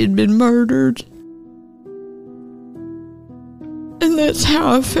she'd been murdered. And that's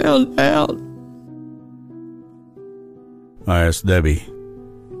how I found out. I asked Debbie,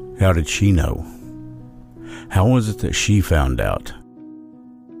 how did she know? How was it that she found out?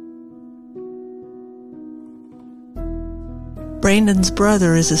 Brandon's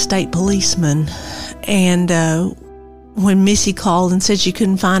brother is a state policeman, and when Missy called and said she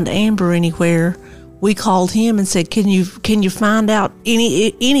couldn't find Amber anywhere, we called him and said, "Can you find out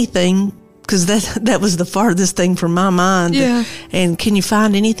anything?" Because that was the farthest thing from my mind. Yeah. And can you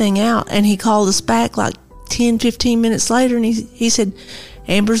find anything out? And he called us back like 10, 15 minutes later, and he said,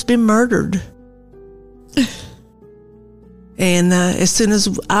 "Amber's been murdered." And as soon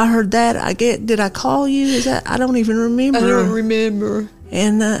as I heard that, did I call you? I don't even remember. I don't remember.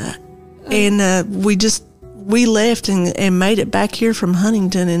 And we left and made it back here from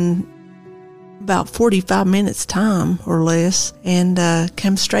Huntington in about 45 minutes time or less, and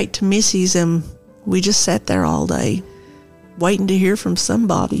came straight to Missy's, and we just sat there all day waiting to hear from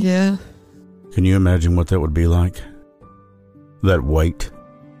somebody. Yeah. Can you imagine what that would be like? That wait?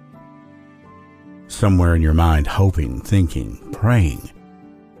 Somewhere in your mind, hoping, thinking, praying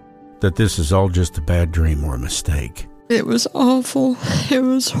that this is all just a bad dream or a mistake. It was awful. It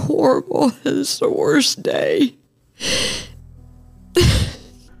was horrible. It was the worst day.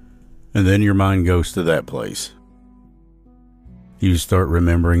 And then your mind goes to that place. You start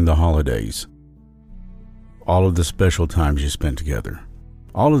remembering the holidays, all of the special times you spent together,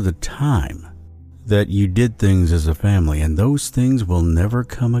 all of the time that you did things as a family, and those things will never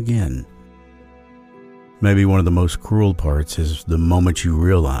come again. Maybe one of the most cruel parts is the moment you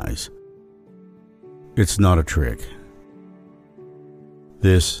realize it's not a trick.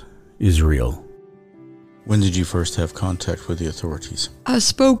 This is real. When did you first have contact with the authorities? I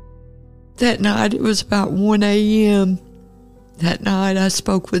spoke that night. It was about 1 a.m. That night I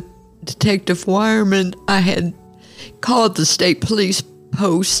spoke with Detective Wireman. I had called the state police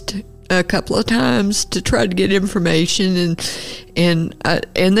post a couple of times to try to get information, and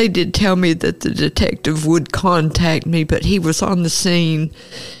they did tell me that the detective would contact me, but he was on the scene,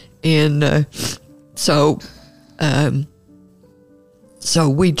 and so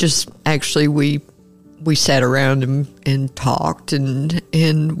we just actually we sat around and talked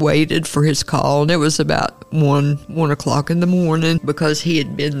and waited for his call, and it was about 1 o'clock in the morning, because he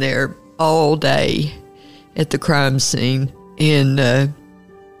had been there all day at the crime scene, and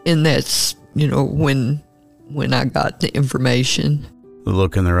that's, when I got the information. The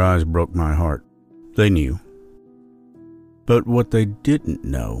look in their eyes broke my heart. They knew. But what they didn't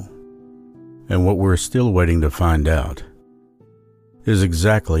know, and what we're still waiting to find out, is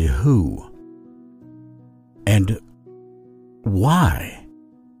exactly who and why.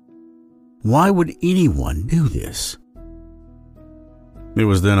 Why would anyone do this? It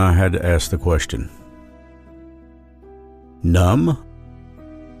was then I had to ask the question. Numb?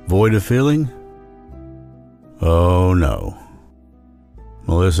 Void of feeling? Oh no.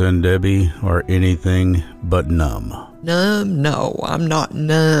 Melissa and Debbie are anything but numb. Numb? No, I'm not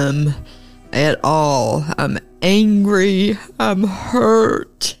numb at all. I'm angry. I'm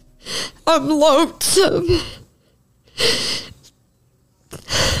hurt. I'm lonesome.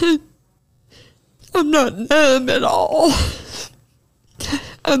 I'm not numb at all.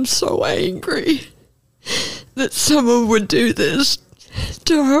 I'm so angry that someone would do this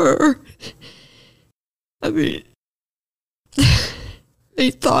to her. I mean,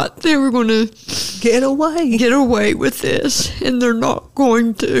 they thought they were going to get away with this, and they're not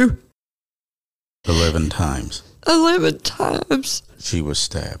going to. 11 times. 11 times. She was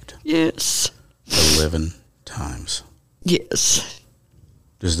stabbed. Yes. 11 times. Yes.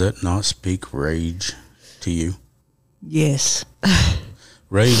 Does that not speak rage to you? Yes.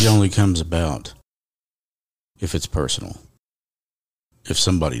 Rage only comes about if it's personal. If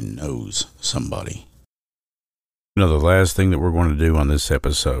somebody knows somebody. The last thing that we're going to do on this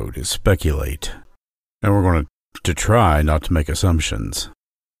episode is speculate. And we're going to to try not to make assumptions.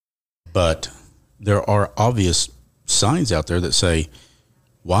 But there are obvious signs out there that say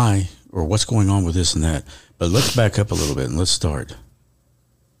why or what's going on with this and that. But let's back up a little bit and let's start.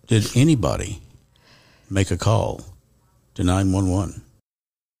 Did anybody make a call to 911?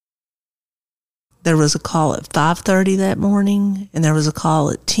 There was a call at 5:30 that morning, and there was a call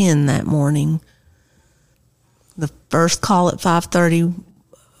at 10 that morning. The first call at 5:30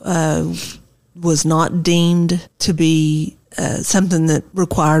 was not deemed to be something that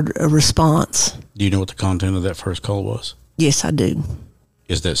required a response. Do you know what the content of that first call was? Yes, I do.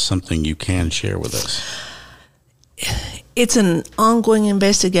 Is that something you can share with us? It's an ongoing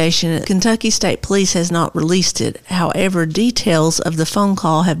investigation. Kentucky State Police has not released it. However, details of the phone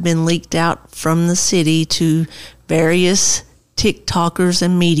call have been leaked out from the city to various TikTokers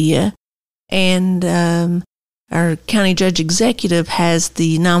and media. And our county judge executive has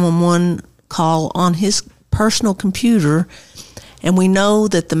the 911 call on his personal computer. And we know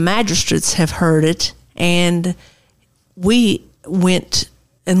that the magistrates have heard it. And we went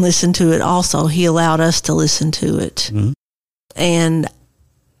and listened to it also. He allowed us to listen to it. Mm-hmm. And,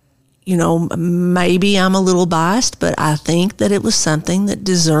 you know, maybe I'm a little biased, but I think that it was something that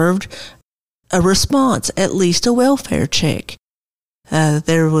deserved a response, at least a welfare check.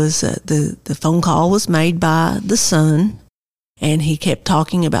 There was the phone call was made by the son, and he kept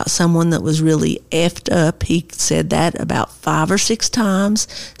talking about someone that was really effed up. He said that about 5 or 6 times,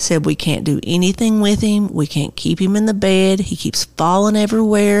 said we can't do anything with him. We can't keep him in the bed. He keeps falling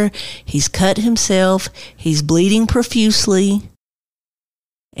everywhere. He's cut himself. He's bleeding profusely.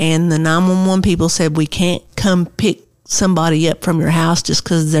 And the 911 people said, we can't come pick somebody up from your house just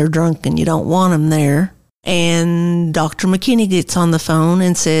because they're drunk and you don't want them there. And Dr. McKinney gets on the phone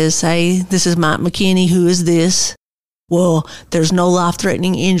and says, hey, this is Mike McKinney. Who is this? Well, there's no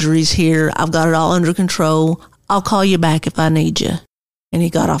life-threatening injuries here. I've got it all under control. I'll call you back if I need you. And he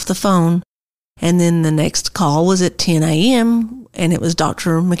got off the phone. And then the next call was at 10 a.m., and it was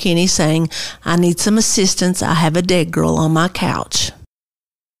Dr. McKinney saying, I need some assistance. I have a dead girl on my couch.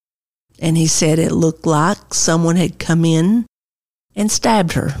 And he said it looked like someone had come in and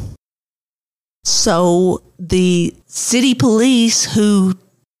stabbed her. So the city police, who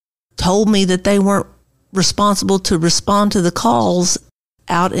told me that they weren't responsible to respond to the calls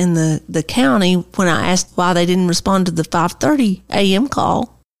out in the county, when I asked why they didn't respond to the 5:30 a.m.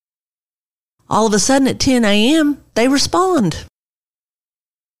 call, all of a sudden at 10 a.m., they respond.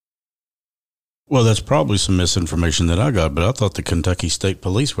 Well, that's probably some misinformation that I got, but I thought the Kentucky State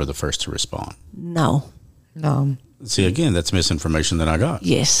Police were the first to respond. No. See, again, that's misinformation that I got.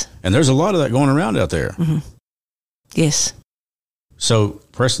 Yes. And there's a lot of that going around out there. Mm-hmm. Yes. So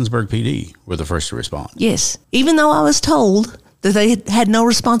Prestonsburg PD were the first to respond. Yes. Even though I was told that they had no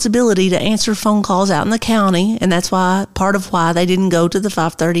responsibility to answer phone calls out in the county, and that's why part of why they didn't go to the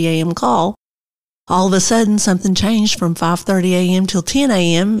 5:30 a.m. call. All of a sudden, something changed from 5:30 a.m. till 10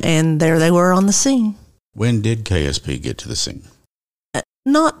 a.m., and there they were on the scene. When did KSP get to the scene?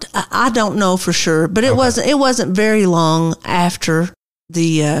 I don't know for sure, but it wasn't very long after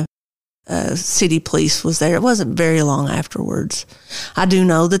the city police was there. It wasn't very long afterwards. I do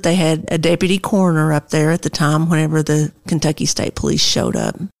know that they had a deputy coroner up there at the time whenever the Kentucky State Police showed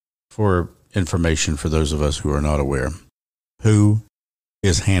up. For information for those of us who are not aware, who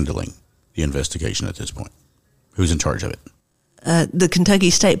is handling the investigation at this point? Who's in charge of it? The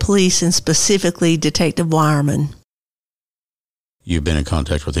Kentucky State Police, and specifically Detective Wireman. You've been in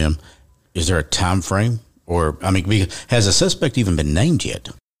contact with him. Is there a time frame? Or, I mean, has a suspect even been named yet?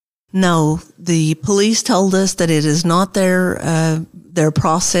 No, the police told us that it is not their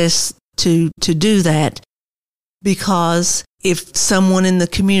process to do that, because if someone in the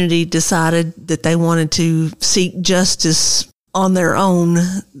community decided that they wanted to seek justice on their own,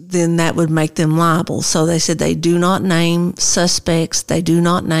 then that would make them liable. So they said they do not name suspects, they do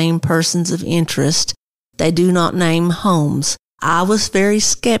not name persons of interest, they do not name homes. I was very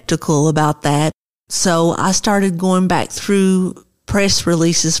skeptical about that, so I started going back through press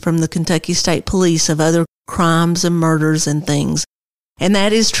releases from the Kentucky State Police of other crimes and murders and things. And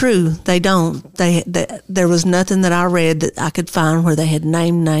that is true. They don't. There was nothing that I read that I could find where they had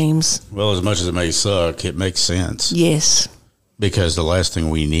named names. Well, as much as it may suck, it makes sense. Yes. Because the last thing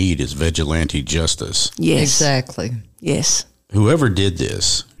we need is vigilante justice. Yes. Exactly. Yes. Whoever did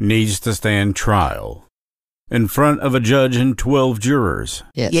this needs to stand trial in front of a judge and 12 jurors.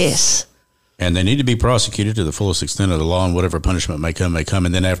 Yes. And they need to be prosecuted to the fullest extent of the law, and whatever punishment may come.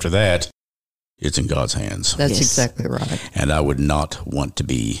 And then after that, it's in God's hands. That's exactly right. And I would not want to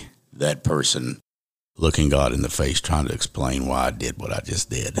be that person looking God in the face trying to explain why I did what I just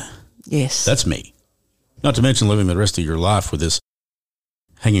did. Yes. That's me. Not to mention living the rest of your life with this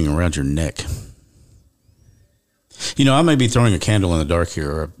hanging around your neck. You know, I may be throwing a candle in the dark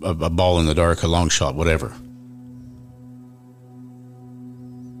here, or a ball in the dark, a long shot, whatever.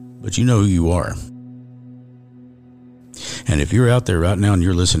 But you know who you are. And if you're out there right now and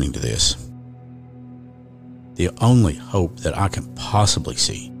you're listening to this, the only hope that I can possibly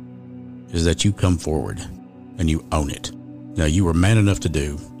see is that you come forward and you own it. Now, you were man enough to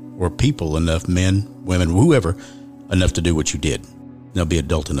do, or people enough, men, women, whoever, enough to do what you did. Now be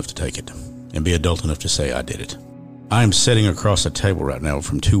adult enough to take it, and be adult enough to say, I did it. I am sitting across the table right now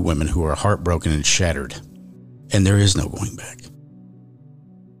from two women who are heartbroken and shattered, and there is no going back.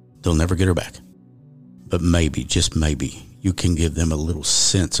 They'll never get her back. But maybe, just maybe, you can give them a little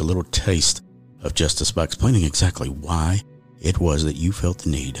sense, a little taste of justice by explaining exactly why it was that you felt the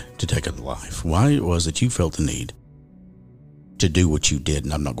need to take a life, why it was that you felt the need to do what you did.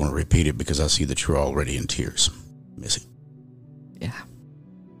 And I'm not going to repeat it because I see that you're already in tears, Missy. Yeah.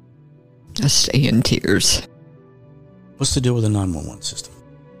 I stay in tears. What's the deal with the 911 system?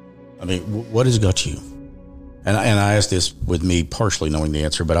 I mean, what has got you? And I ask this with me partially knowing the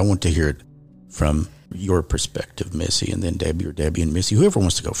answer, but I want to hear it from your perspective, Missy, and then Debbie, or Debbie and Missy, whoever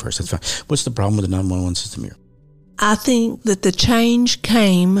wants to go first. That's fine. What's the problem with the 911 system here? I think that the change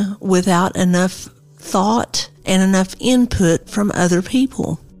came without enough thought and enough input from other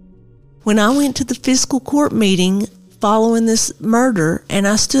people. When I went to the fiscal court meeting following this murder, and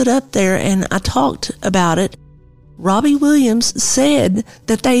I stood up there and I talked about it, Robbie Williams said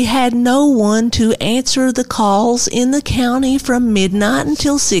that they had no one to answer the calls in the county from midnight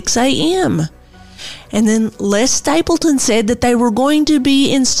until 6 a.m. And then Les Stapleton said that they were going to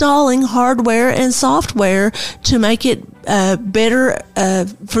be installing hardware and software to make it better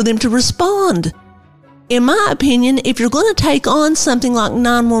for them to respond. In my opinion, if you're going to take on something like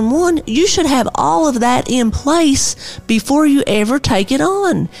 911, you should have all of that in place before you ever take it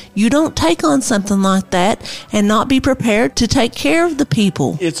on. You don't take on something like that and not be prepared to take care of the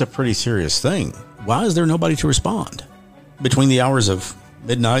people. It's a pretty serious thing. Why is there nobody to respond between the hours of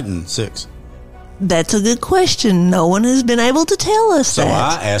midnight and 6? That's a good question. No one has been able to tell us that. So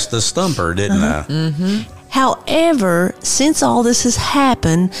I asked the stumper, didn't I? Mm-hmm. However, since all this has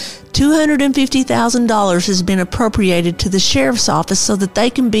happened, $250,000 has been appropriated to the sheriff's office so that they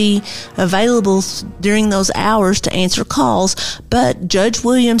can be available during those hours to answer calls. But Judge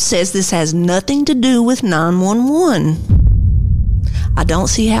Williams says this has nothing to do with 911. I don't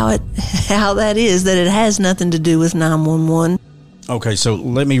see how that is, that it has nothing to do with 911. Okay, so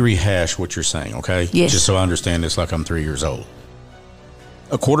let me rehash what you're saying, okay? Yes. Just so I understand this like I'm 3 years old.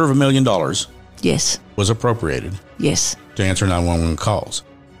 $250,000 yes. was appropriated. Yes. To answer 911 calls.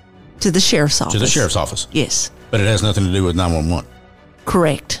 To the sheriff's office. To the sheriff's office. Yes. But it has nothing to do with 911.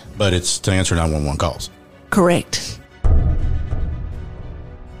 Correct. But it's to answer 911 calls. Correct.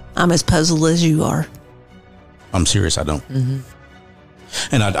 I'm as puzzled as you are. I'm serious, I don't. Mm-hmm.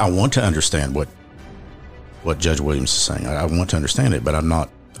 And I want to understand what Judge Williams is saying. I want to understand it, but I'm not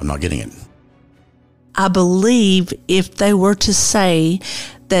getting it. I believe if they were to say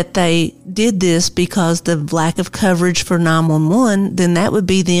that they did this because the lack of coverage for 911, then that would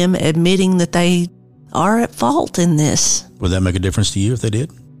be them admitting that they are at fault in this. Would that make a difference to you if they did?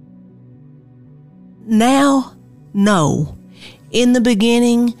 Now, no. In the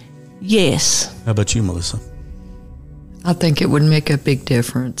beginning, yes. How about you, Melissa? I think it would make a big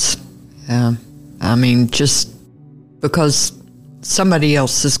difference. I mean, just because somebody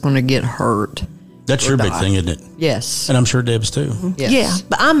else is going to get hurt. That's your big thing, isn't it? Yes. And I'm sure Deb's too. Yes. Yeah,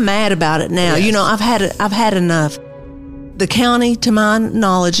 but I'm mad about it now. Yes. You know, I've had enough. The county, to my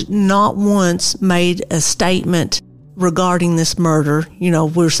knowledge, not once made a statement regarding this murder. You know,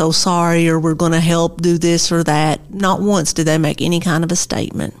 we're so sorry, or we're going to help do this or that. Not once did they make any kind of a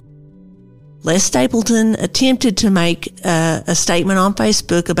statement. Les Stapleton attempted to make a statement on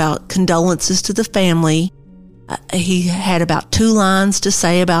Facebook about condolences to the family. He had about 2 lines to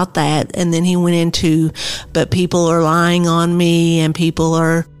say about that, and then he went into, but people are lying on me, and people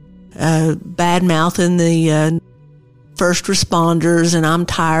are bad-mouthing the first responders, and I'm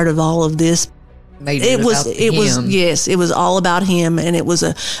tired of all of this. It was all about him, and it was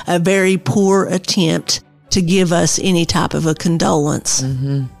a very poor attempt to give us any type of a condolence.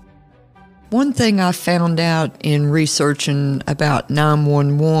 Mm-hmm. One thing I found out in researching about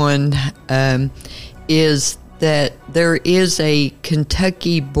 911 is that there is a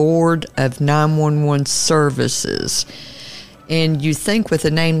Kentucky Board of 911 Services. And you think with a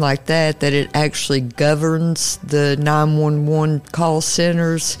name like that it actually governs the 911 call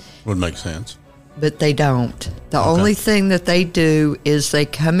centers. Would make sense. But they don't. The only thing that they do is they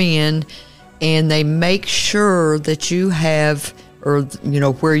come in and they make sure that you have, or,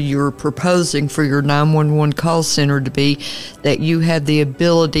 where you're proposing for your 911 call center to be, that you have the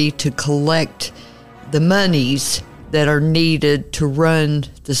ability to collect the monies that are needed to run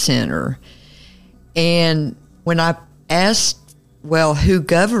the center. And when I asked, well, who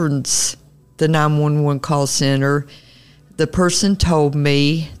governs the 911 call center, the person told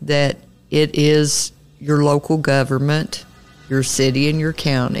me that it is your local government, your city and your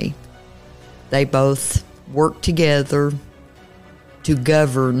county. They both work together to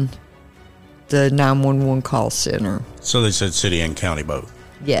govern the 911 call center. So they said city and county both?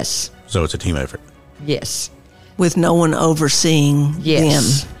 Yes. So it's a team effort? Yes. With no one overseeing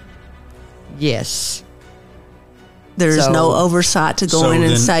yes. them? Yes. There's no oversight to go in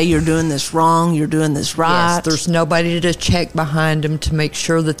and say, you're doing this wrong, you're doing this right. Yes, there's nobody to check behind them to make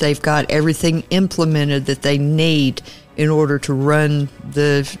sure that they've got everything implemented that they need in order to run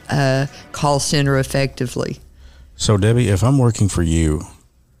the call center effectively. So, Debbie, if I'm working for you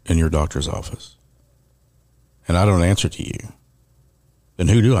in your doctor's office and I don't answer to you, then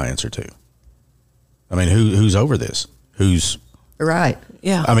who do I answer to? I mean, who's over this? Who's... Right.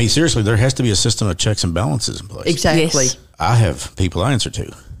 Yeah. I mean, seriously, there has to be a system of checks and balances in place. Exactly. Yes. I have people I answer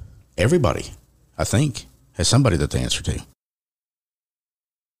to. Everybody, I think, has somebody that they answer to.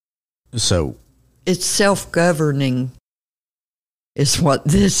 So it's self-governing is what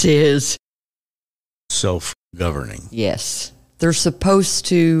this is. Self-governing. Yes. They're supposed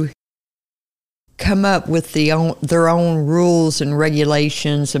to come up with their own rules and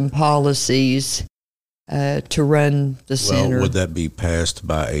regulations and policies to run the center. Well, would that be passed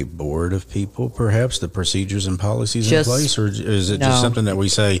by a board of people, perhaps, the procedures and policies in place? Or is it just something that we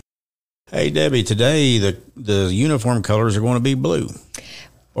say, hey, Debbie, today the uniform colors are going to be blue?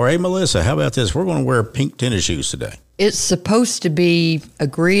 Or, hey, Melissa, how about this? We're going to wear pink tennis shoes today. It's supposed to be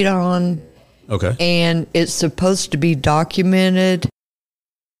agreed on. Okay. And it's supposed to be documented.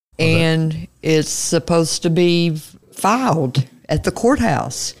 Okay. And it's supposed to be filed at the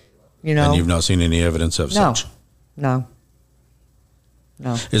courthouse. And you've not seen any evidence of such? No.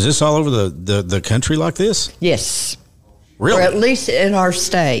 Is this all over the country like this? Yes. Really? Or at least in our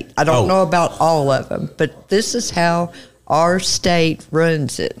state. I don't know about all of them, but this is how our state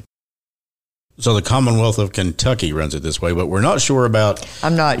runs it. So the Commonwealth of Kentucky runs it this way, but we're not sure about...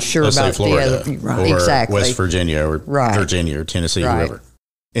 I'm not sure let's about say Florida, the other... or exactly. West Virginia, or Virginia, or Tennessee, whoever.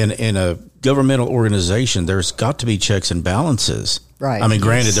 In a governmental organization, there's got to be checks and balances. Right. I mean,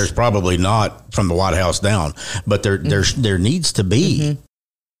 granted, there's probably not from the White House down, but there needs to be. Mm-hmm.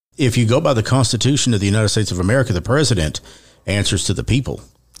 If you go by the Constitution of the United States of America, the president answers to the people.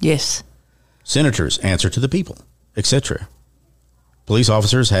 Yes. Senators answer to the people, etc. Police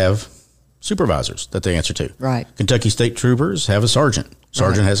officers have supervisors that they answer to. Right. Kentucky State Troopers have a sergeant.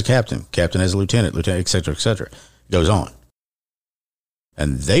 Sergeant has a captain. Captain has a lieutenant, etc., etc. It goes on.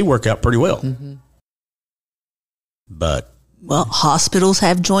 And they work out pretty well. Mm-hmm. But... Well, hospitals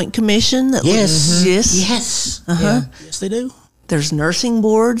have joint commission. Yes. Yes. Uh-huh. Yeah. Yes, they do. There's nursing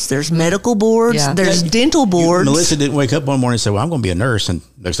boards. There's medical boards. There's dental boards. Melissa didn't wake up one morning and say, well, I'm going to be a nurse. And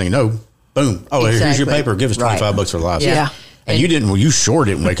next thing you know, boom. Oh, here's your paper. Give us $25 for life. Yeah. And you sure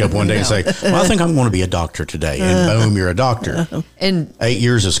didn't wake up one day and say, well, I think I'm going to be a doctor today. And boom, you're a doctor. And 8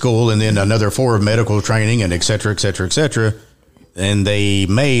 years of school and then another 4 of medical training and et cetera, et cetera, et cetera. And they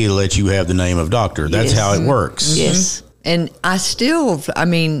may let you have the name of doctor. That's how it works. Yes. And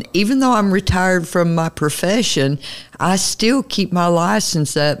even though I'm retired from my profession, I still keep my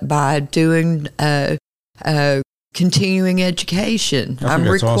license up by doing continuing education. I'm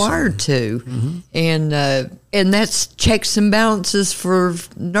required to. Mm-hmm. And that's checks and balances for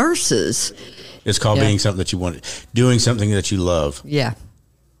nurses. It's called being something that you want, doing something that you love. Yeah.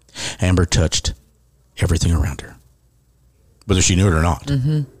 Amber touched everything around her, whether she knew it or not.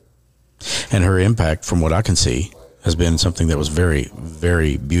 Mm-hmm. And her impact, from what I can see, has been something that was very,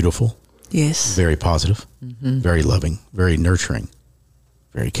 very beautiful. Yes. Very positive, mm-hmm. very loving, very nurturing,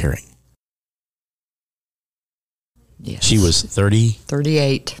 very caring. Yes. She was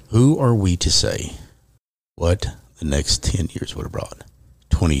 38. Who are we to say what the next 10 years would have brought?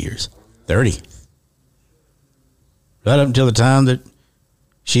 20 years, 30. Right up until the time that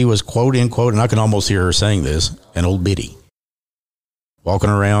she was, quote, unquote, and I can almost hear her saying this, an old biddy. Walking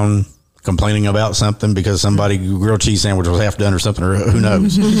around complaining about something because somebody grilled cheese sandwich was half done or something, or who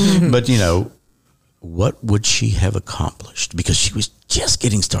knows. But, what would she have accomplished? Because she was just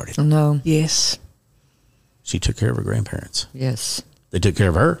getting started. No. Yes. She took care of her grandparents. Yes. They took care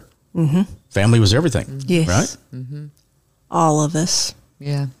of her. Mm-hmm. Family was everything. Yes. Right? Mm-hmm. All of us.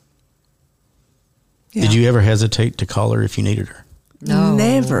 Yeah. Did you ever hesitate to call her if you needed her? No.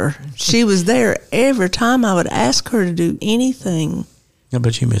 Never. She was there every time I would ask her to do anything. How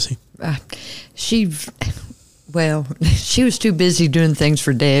about you, Missy? She was too busy doing things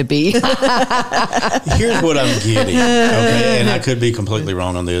for Debbie. Here's what I'm getting, okay? And I could be completely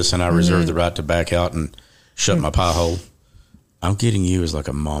wrong on this, and I reserve the right to back out and shut my pie hole. I'm getting you as like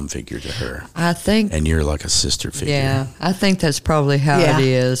a mom figure to her. I think. And you're like a sister figure. Yeah, I think that's probably how it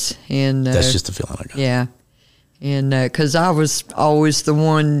is. And that's just the feeling I got. Yeah. And because I was always the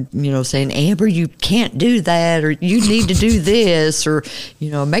one, saying, Amber, you can't do that, or you need to do this, or,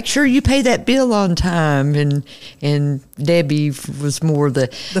 make sure you pay that bill on time. And Debbie was more the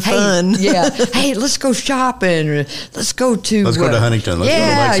fun. Yeah. Hey, let's go shopping. Or let's go to Huntington. Let's go to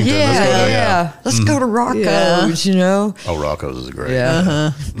Lexington. Let's go to Rocco's, Oh, Rocco's is great. Yeah.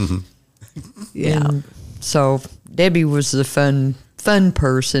 Yeah. And so Debbie was the fun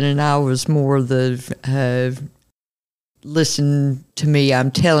person, and I was more the listen to me,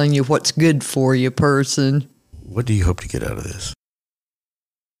 I'm telling you what's good for you person. What do you hope to get out of this,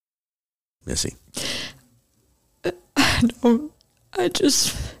 Missy? I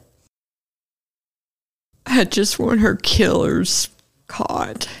just want her killers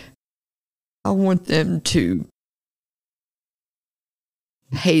caught. I want them to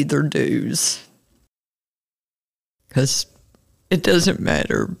pay their dues. Because it doesn't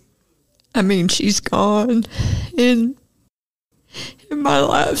matter. I mean, she's gone, and my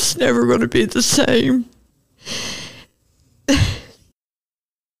life's never going to be the same. How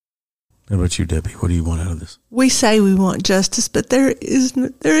about you, Debbie? What do you want out of this? We say we want justice, but there is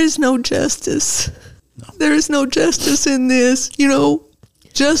no justice. No. There is no justice in this.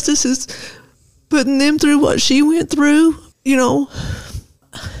 Justice is putting them through what she went through.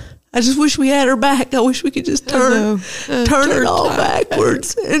 I just wish we had her back. I wish we could just turn it all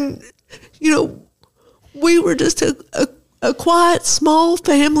backwards. And, we were just a quiet, small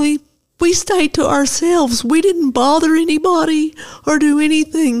family. We stayed to ourselves. We didn't bother anybody or do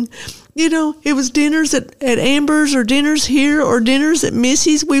anything. It was dinners at Amber's or dinners here or dinners at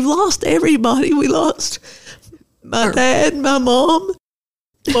Missy's. We've lost everybody. We lost my dad, my mom,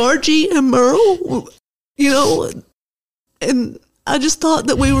 Margie, and Merle, and I just thought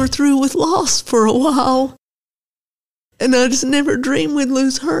that we were through with loss for a while. And I just never dreamed we'd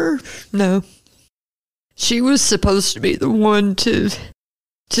lose her. No. She was supposed to be the one to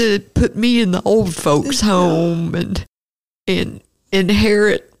put me in the old folks' home and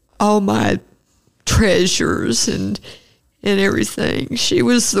inherit all my treasures and everything. She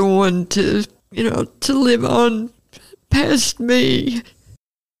was the one to live on past me.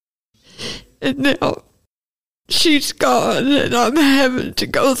 And now she's gone, and I'm having to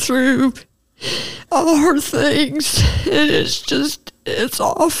go through all her things, and it's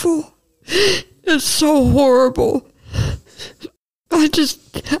awful. It's so horrible. I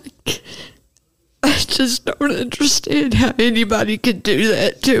just don't understand how anybody could do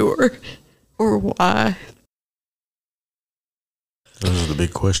that to her, or why. Those are the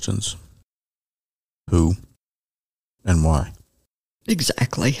big questions. Who and why?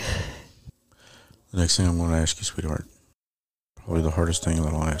 Exactly. The next thing I'm going to ask you, sweetheart, probably the hardest thing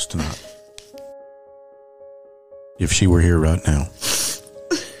that I'll ask tonight. If she were here right now,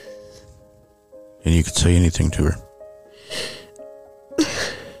 and you could say anything to her,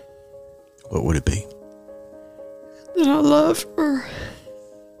 what would it be? That I love her.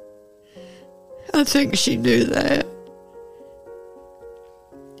 I think she knew that.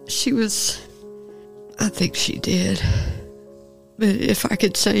 I think she did. But if I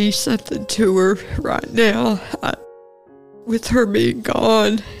could say something to her right now, with her being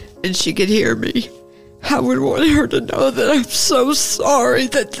gone, and she could hear me, I would want her to know that I'm so sorry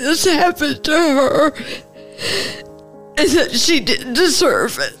that this happened to her, and that she didn't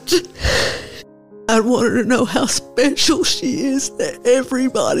deserve it. I want her to know how special she is to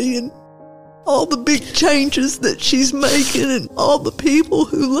everybody, and all the big changes that she's making, and all the people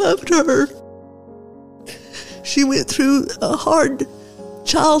who loved her. She went through a hard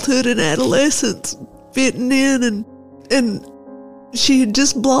childhood and adolescence, fitting in, and she had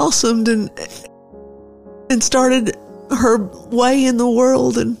just blossomed and started her way in the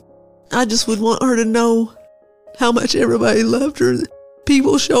world, and I just would want her to know how much everybody loved her.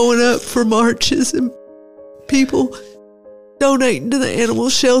 People showing up for marches, and people donating to the animal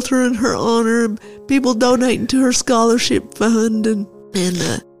shelter in her honor, and people donating to her scholarship fund, and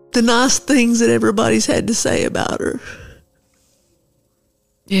the nice things that everybody's had to say about her.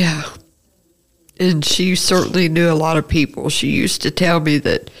 Yeah. And she certainly knew a lot of people. She used to tell me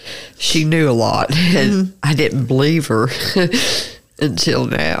that she knew a lot, and I didn't believe her until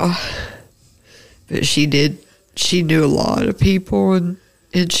now. But she did she knew a lot of people, and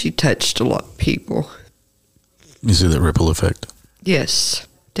she touched a lot of people. You see that ripple effect? Yes,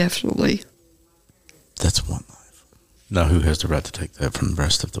 definitely. That's one life. Now, who has the right to take that from the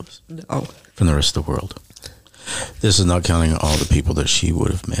rest of those? No. From the rest of the world. This is not counting all the people that she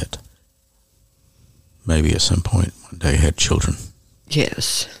would have met. Maybe at some point one day had children.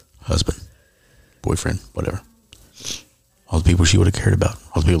 Yes. Husband, boyfriend, whatever. All the people she would have cared about.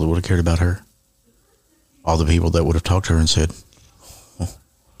 All the people that would have cared about her. All the people that would have talked to her and said, oh,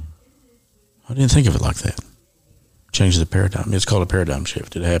 I didn't think of it like that. Change the paradigm. It's called a paradigm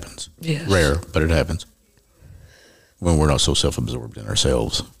shift. It happens. Yes. Rare, but it happens. When we're not so self-absorbed in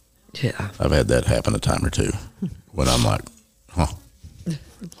ourselves. Yeah. I've had that happen a time or two. When I'm like, what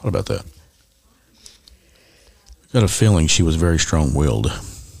about that? I got a feeling she was very strong-willed.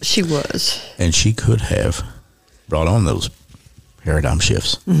 She was. And she could have brought on those paradigm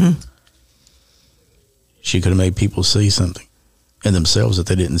shifts. Mm-hmm. She could have made people see something in themselves that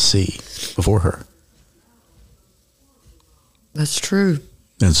they didn't see before her. That's true.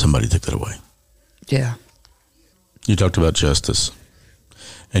 And somebody took that away. Yeah. You talked about justice.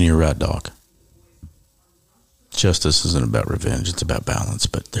 And you're right, Doc. Justice isn't about revenge. It's about balance.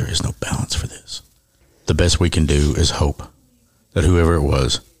 But there is no balance for this. The best we can do is hope that whoever it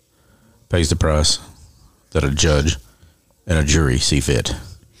was pays the price that a judge and a jury see fit.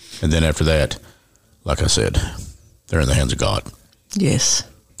 And then after that, like I said, they're in the hands of God. Yes.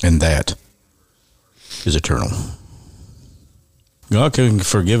 And that is eternal. God can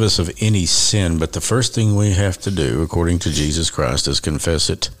forgive us of any sin, but the first thing we have to do, according to Jesus Christ, is confess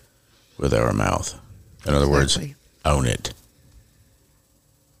it with our mouth. In other words, own it.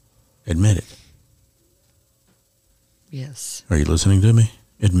 Admit it. Yes. Are you listening to me?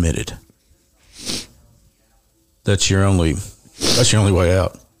 Admit it. That's your only way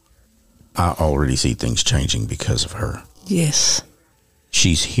out. I already see things changing because of her. Yes.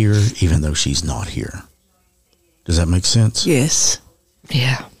 She's here even though she's not here. Does that make sense? Yes.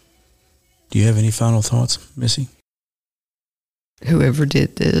 Yeah. Do you have any final thoughts, Missy? Whoever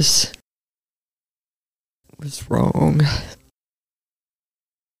did this was wrong.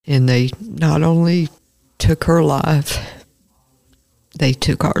 And they not only took her life, they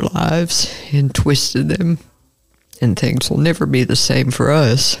took our lives and twisted them. And things will never be the same for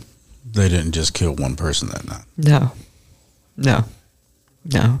us. They didn't just kill one person that night. No. No.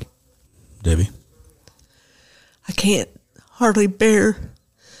 No. Debbie? I can't hardly bear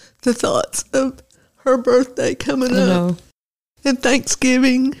the thoughts of her birthday coming up. And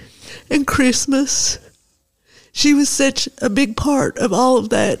Thanksgiving and Christmas. She was such a big part of all of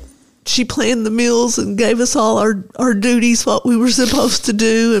that. She planned the meals and gave us all our duties, what we were supposed to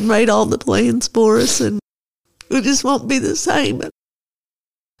do, and made all the plans for us. And it just won't be the same.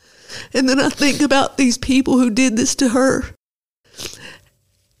 And then I think about these people who did this to her.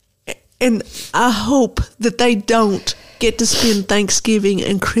 And I hope that they don't get to spend Thanksgiving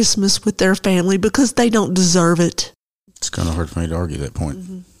and Christmas with their family because they don't deserve it. It's kind of hard for me to argue that point.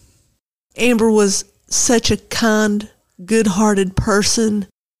 Mm-hmm. Amber was such a kind, good-hearted person.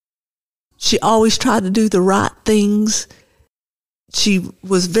 She always tried to do the right things. She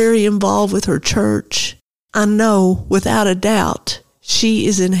was very involved with her church. I know, without a doubt, she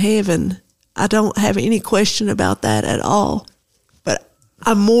is in heaven. I don't have any question about that at all. But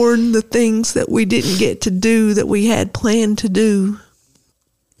I mourn the things that we didn't get to do that we had planned to do.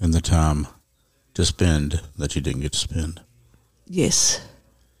 And the time to spend that you didn't get to spend. Yes.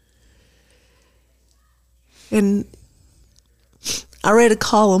 And I read a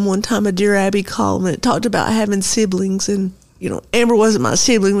column one time, a Dear Abby column, and it talked about having siblings. And, you know, Amber wasn't my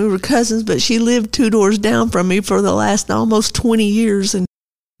sibling. We were cousins, but she lived 2 doors down from me for the last almost 20 years. And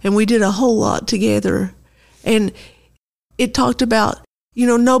we did a whole lot together. And it talked about, you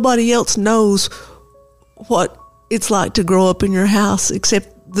know, nobody else knows what it's like to grow up in your house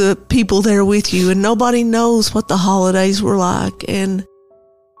except the people there with you. And nobody knows what the holidays were like. And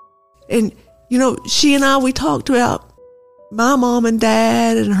you know, she and I, we talked about my mom and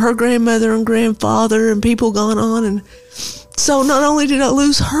dad and her grandmother and grandfather and people gone on. And so not only did I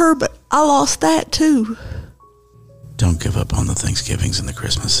lose her, but I lost that too. Don't give up on the Thanksgivings and the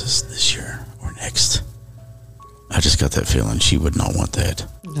Christmases this year or next. I just got that feeling she would not want that.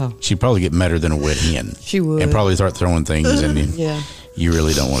 No. She'd probably get madder than a wet hen. She would. And probably start throwing things and you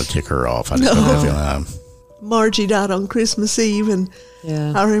really don't want to tick her off. I just got that feeling. Margie died on Christmas Eve, and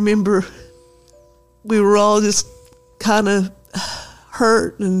I remember we were all just kind of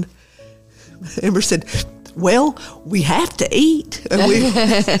hurt, and Amber said, well, we have to eat.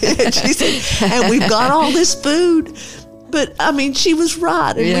 And she said, and we've got all this food. But, I mean, she was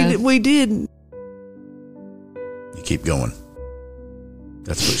right, and we did. keep going.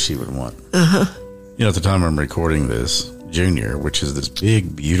 That's what she would want. Uh-huh. You know, at the time I'm recording this, Junior, which is this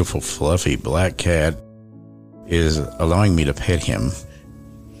big, beautiful, fluffy black cat, is allowing me to pet him.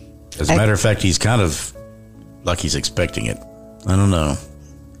 As a matter of fact, he's kind of like he's expecting it. I don't know.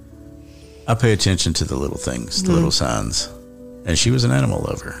 I pay attention to the little things, the little signs. And she was an animal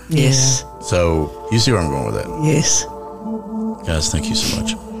lover. Yes. So, you see where I'm going with that? Yes. Guys, thank you so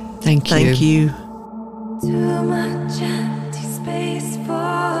much. Thank you. Thank you. Too much empty space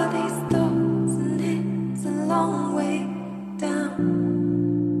for these thoughts, and it's a long way down.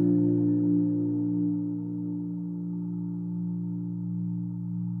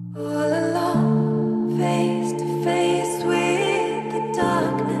 All alone, face to face with the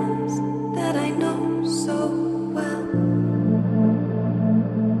darkness that I know so well.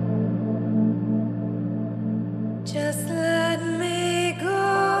 Just let me go.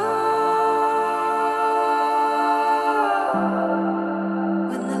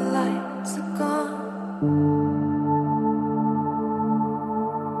 When the lights are gone,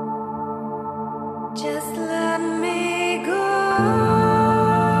 just let me go.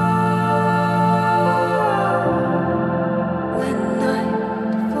 When night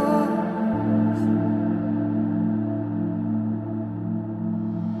falls,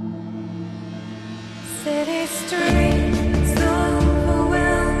 city streets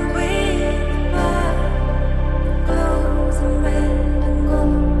overwhelmed with blood, glows in red and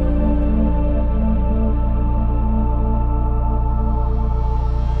gold.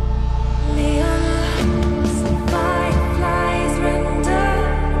 Neon lights and fireflies render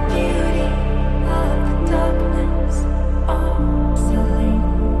the beauty of the darkness obsolete.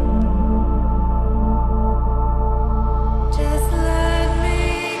 Just let me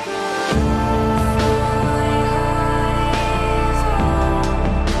go. My heart is whole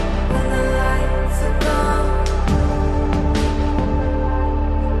when the lights are gone.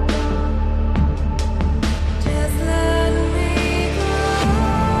 Just let me go.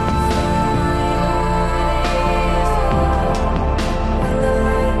 My heart is whole when the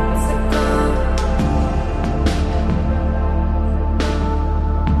lights are gone. Just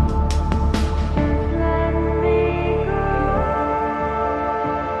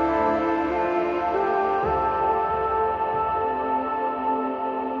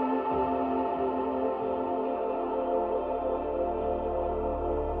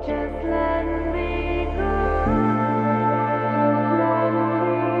let me go.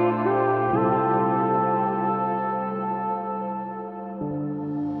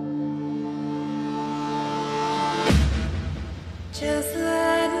 Just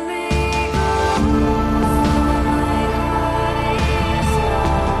let me go. My heart is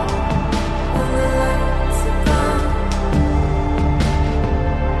whole when the lights are gone.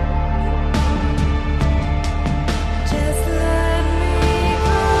 Just let me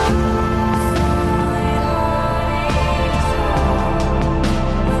go. My heart is whole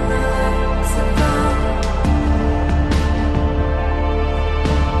when the lights are gone.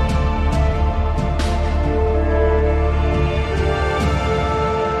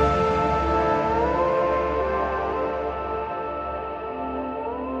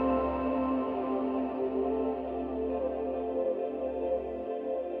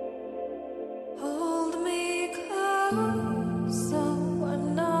 Hold me close so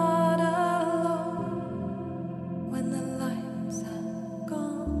I'm not alone when the lights are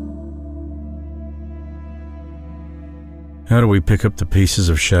gone. How do we pick up the pieces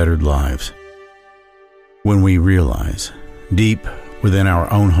of shattered lives? When we realize, deep within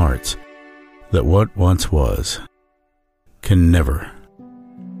our own hearts, that what once was can never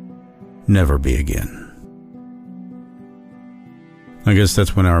be again. I guess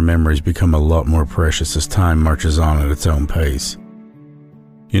that's when our memories become a lot more precious as time marches on at its own pace.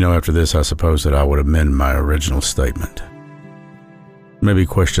 You know, after this, I suppose that I would amend my original statement. Maybe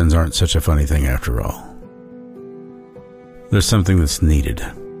questions aren't such a funny thing after all. There's something that's needed,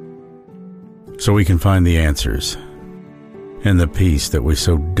 so we can find the answers and the peace that we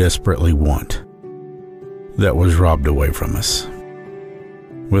so desperately want, that was robbed away from us,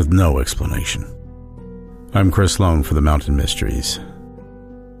 with no explanation. I'm Chris Sloan for the Mountain Mysteries.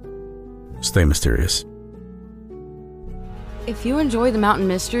 Stay mysterious. If you enjoy the Mountain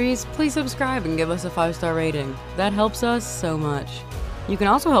Mysteries, please subscribe and give us a 5-star rating. That helps us so much. You can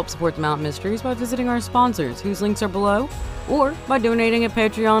also help support the Mountain Mysteries by visiting our sponsors, whose links are below, or by donating at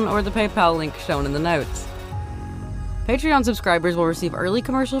Patreon or the PayPal link shown in the notes. Patreon subscribers will receive early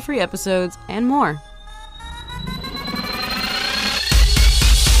commercial-free episodes and more.